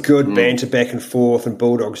 Lots of good banter back and forth, and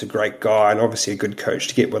Bulldog's a great guy and obviously a good coach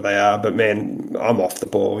to get where they are, but man, I'm off the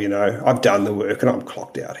ball, you know. I've done the work and I'm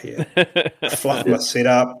clocked out here. I fluffed my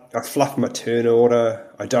setup, I fluffed my turn order,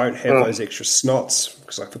 I don't have those extra snots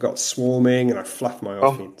because I forgot swarming, and I fluffed my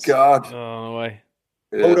offense. Oh, God. Oh, no way.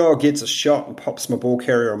 Bulldog gets a shot and pops my ball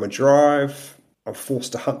carrier on my drive. I'm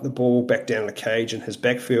forced to hunt the ball back down the cage in his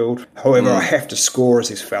backfield. However, I have to score as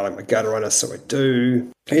he's fouling my gutter runner, so I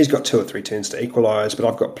do. He's got 2 or 3 turns to equalise, but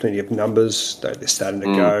I've got plenty of numbers. They're starting to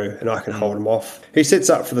go, and I can hold him off. He sets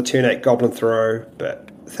up for the turn 8 goblin throw,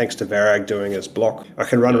 but thanks to Varag doing his block, I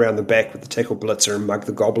can run around the back with the tackle blitzer and mug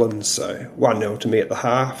the goblins, so 1-0 to me at the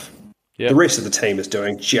half. Yep. The rest of the team is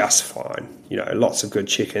doing just fine. You know, lots of good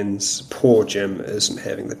check-ins. Poor Jim isn't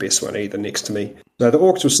having the best one either next to me. So the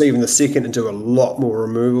Orcs receive in the second and do a lot more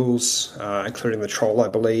removals, including the troll, I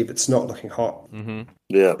believe. It's not looking hot. Mm-hmm.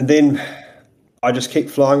 Yeah. And then I just keep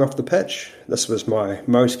flying off the pitch. This was my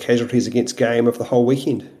most casualties against game of the whole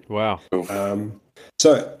weekend. Wow.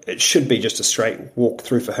 So it should be just a straight walk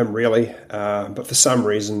through for him, really. But for some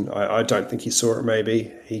reason, I don't think he saw it,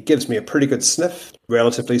 maybe. He gives me a pretty good sniff.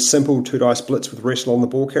 Relatively simple 2-dice blitz with wrestle on the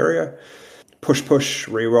ball carrier. Push,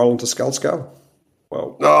 re-roll into skull.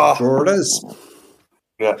 Well, draw it is.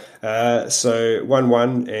 Yeah. So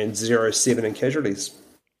 1-1 and 0-7 in casualties.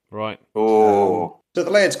 Right. Oh. So the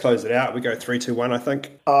lads close it out. We go 3-2-1, I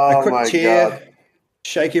think. Oh, a quick my cheer, God.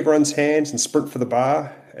 shake everyone's hands and sprint for the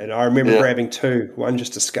bar. And I remember grabbing 2. One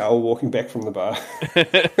just a skull walking back from the bar.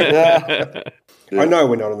 Yeah. I know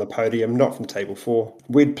we're not on the podium, not from table 4.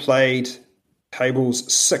 We'd played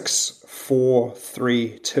tables 6, 4,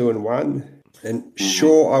 3, 2, and 1. And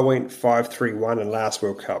sure, I went 5-3-1, and last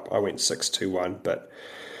World Cup I went 6-2-1. But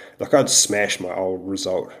look, I'd smashed my old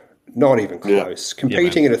result. Not even close.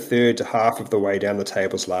 Competing at a third to half of the way down the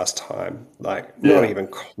tables last time. Not even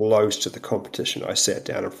close to the competition I sat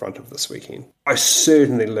down in front of this weekend. I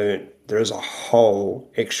certainly learned there is a whole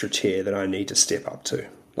extra tier that I need to step up to.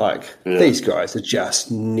 These guys are just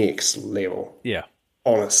next level. Yeah.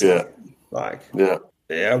 Honestly. We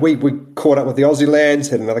caught up with the Aussie lads,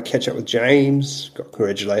 had another catch up with James, got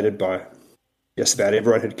congratulated by just about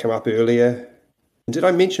everyone who'd come up earlier. And did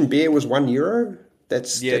I mention beer was €1?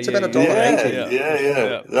 That's about $1.80.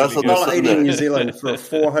 Yeah. That's $1.80 in New Zealand for a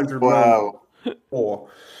 400 pour.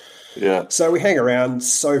 Yeah. So we hang around,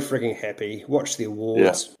 so frigging happy, watch the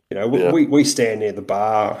awards. Yeah. We stand near the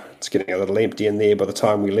bar. It's getting a little empty in there by the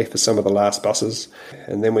time we left for some of the last buses.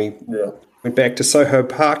 And then we went back to Soho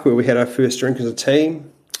Park where we had our first drink as a team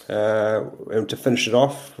and to finish it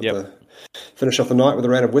off. Finish off the night with a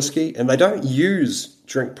round of whiskey. And they don't use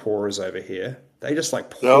drink pourers over here. They just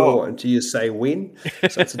pour until you say when.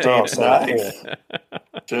 So it's a damn sight pour.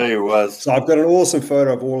 Gee whiz. So I've got an awesome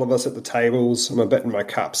photo of all of us at the tables. I'm a bit in my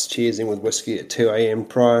cups, cheersing with whiskey at 2 a.m.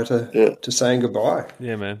 prior to saying goodbye.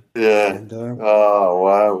 Yeah, man. Yeah. And,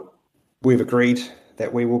 wow. We've agreed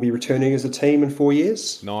that we will be returning as a team in 4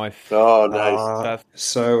 years. Nice. Oh, nice.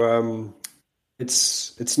 So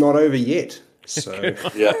it's not over yet. So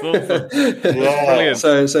Brilliant.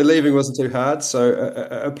 So leaving wasn't too hard. So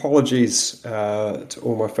apologies to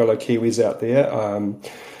all my fellow Kiwis out there.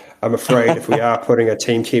 I'm afraid if we are putting a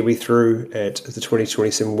Team Kiwi through at the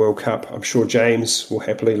 2027 World Cup, I'm sure James will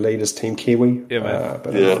happily lead as Team Kiwi. Yeah, man.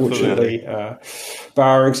 But unfortunately,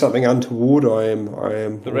 barring something untoward, I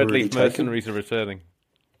am the Red Leaf Mercenaries are returning.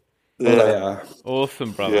 Well, they are.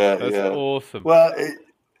 Awesome, brother. That's awesome. Well,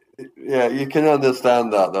 you can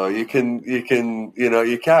understand that though. You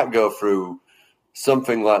can't go through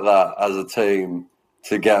something like that as a team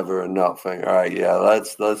together and not think, all right,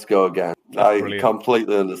 let's go again. I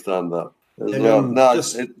completely understand that.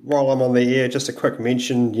 While I'm on the air, just a quick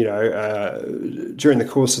mention, during the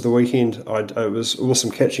course of the weekend, it was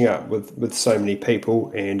awesome catching up with so many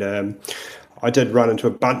people, and I did run into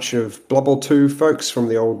a bunch of Blood Bowl 2 folks from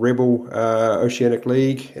the old Rebel Oceanic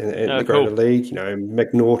League and the Greater League.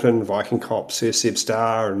 Mick Norton, Viking Cop, Sir Seb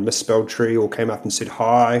Star, and Miss Spelltree all came up and said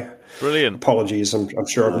hi. Brilliant. Apologies, I'm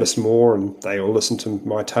sure I've missed more, and they all listened to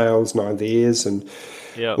my tales, nine theirs, and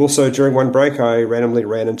also during one break I randomly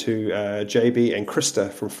ran into JB and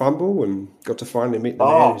Krista from Fumble and got to finally meet the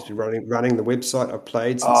man who's been running the website I've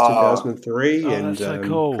played since 2003, and that's so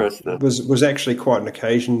cool. was actually quite an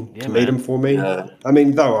occasion to meet him for me. I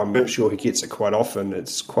mean, though I'm sure he gets it quite often,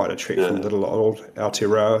 it's quite a trek from little old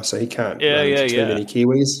Aotearoa, so he can't run into too many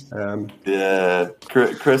Kiwis.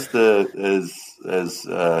 Krista is he's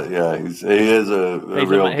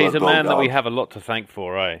a man that we have a lot to thank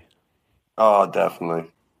for, eh? Oh, definitely.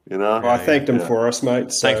 I thanked him for us,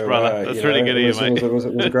 mate. So, thanks, brother. That's really good of you, mate. It was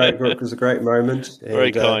a great moment.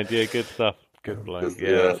 Very kind. Good stuff. Good bloke.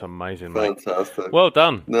 That's amazing, mate. Fantastic. Well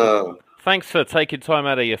done. No. Thanks for taking time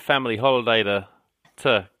out of your family holiday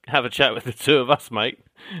to have a chat with the two of us, mate.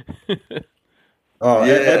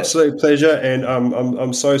 Absolute pleasure, and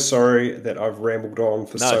I'm so sorry that I've rambled on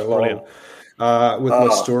for so long. Brilliant. With my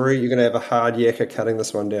story, you're going to have a hard yakka cutting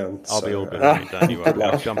this one down. I'll be all good. Don't you worry.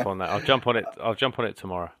 I'll jump on that. I'll jump on it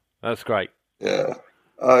tomorrow. That's great. Yeah.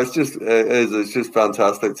 It's just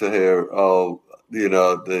fantastic to hear all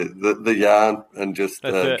the yarn and just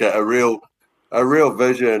get a real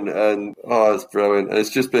vision, and it's brilliant. And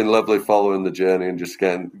it's just been lovely following the journey and just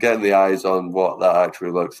getting the eyes on what that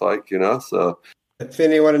actually looks like. So if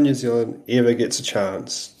anyone in New Zealand ever gets a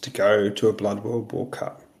chance to go to a Blood Bowl World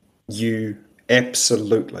Cup, you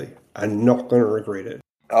absolutely are not going to regret it.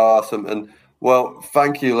 Awesome. And well,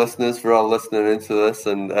 thank you, listeners, for all listening into this.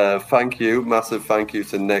 And massive thank you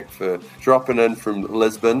to Nick for dropping in from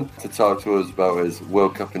Lisbon to talk to us about his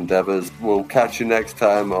World Cup endeavours. We'll catch you next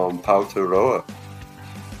time on Powtearoa.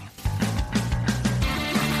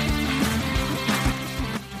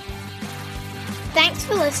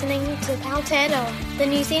 listening to Powtearoa, the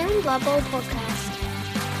New Zealand Blood Bowl podcast.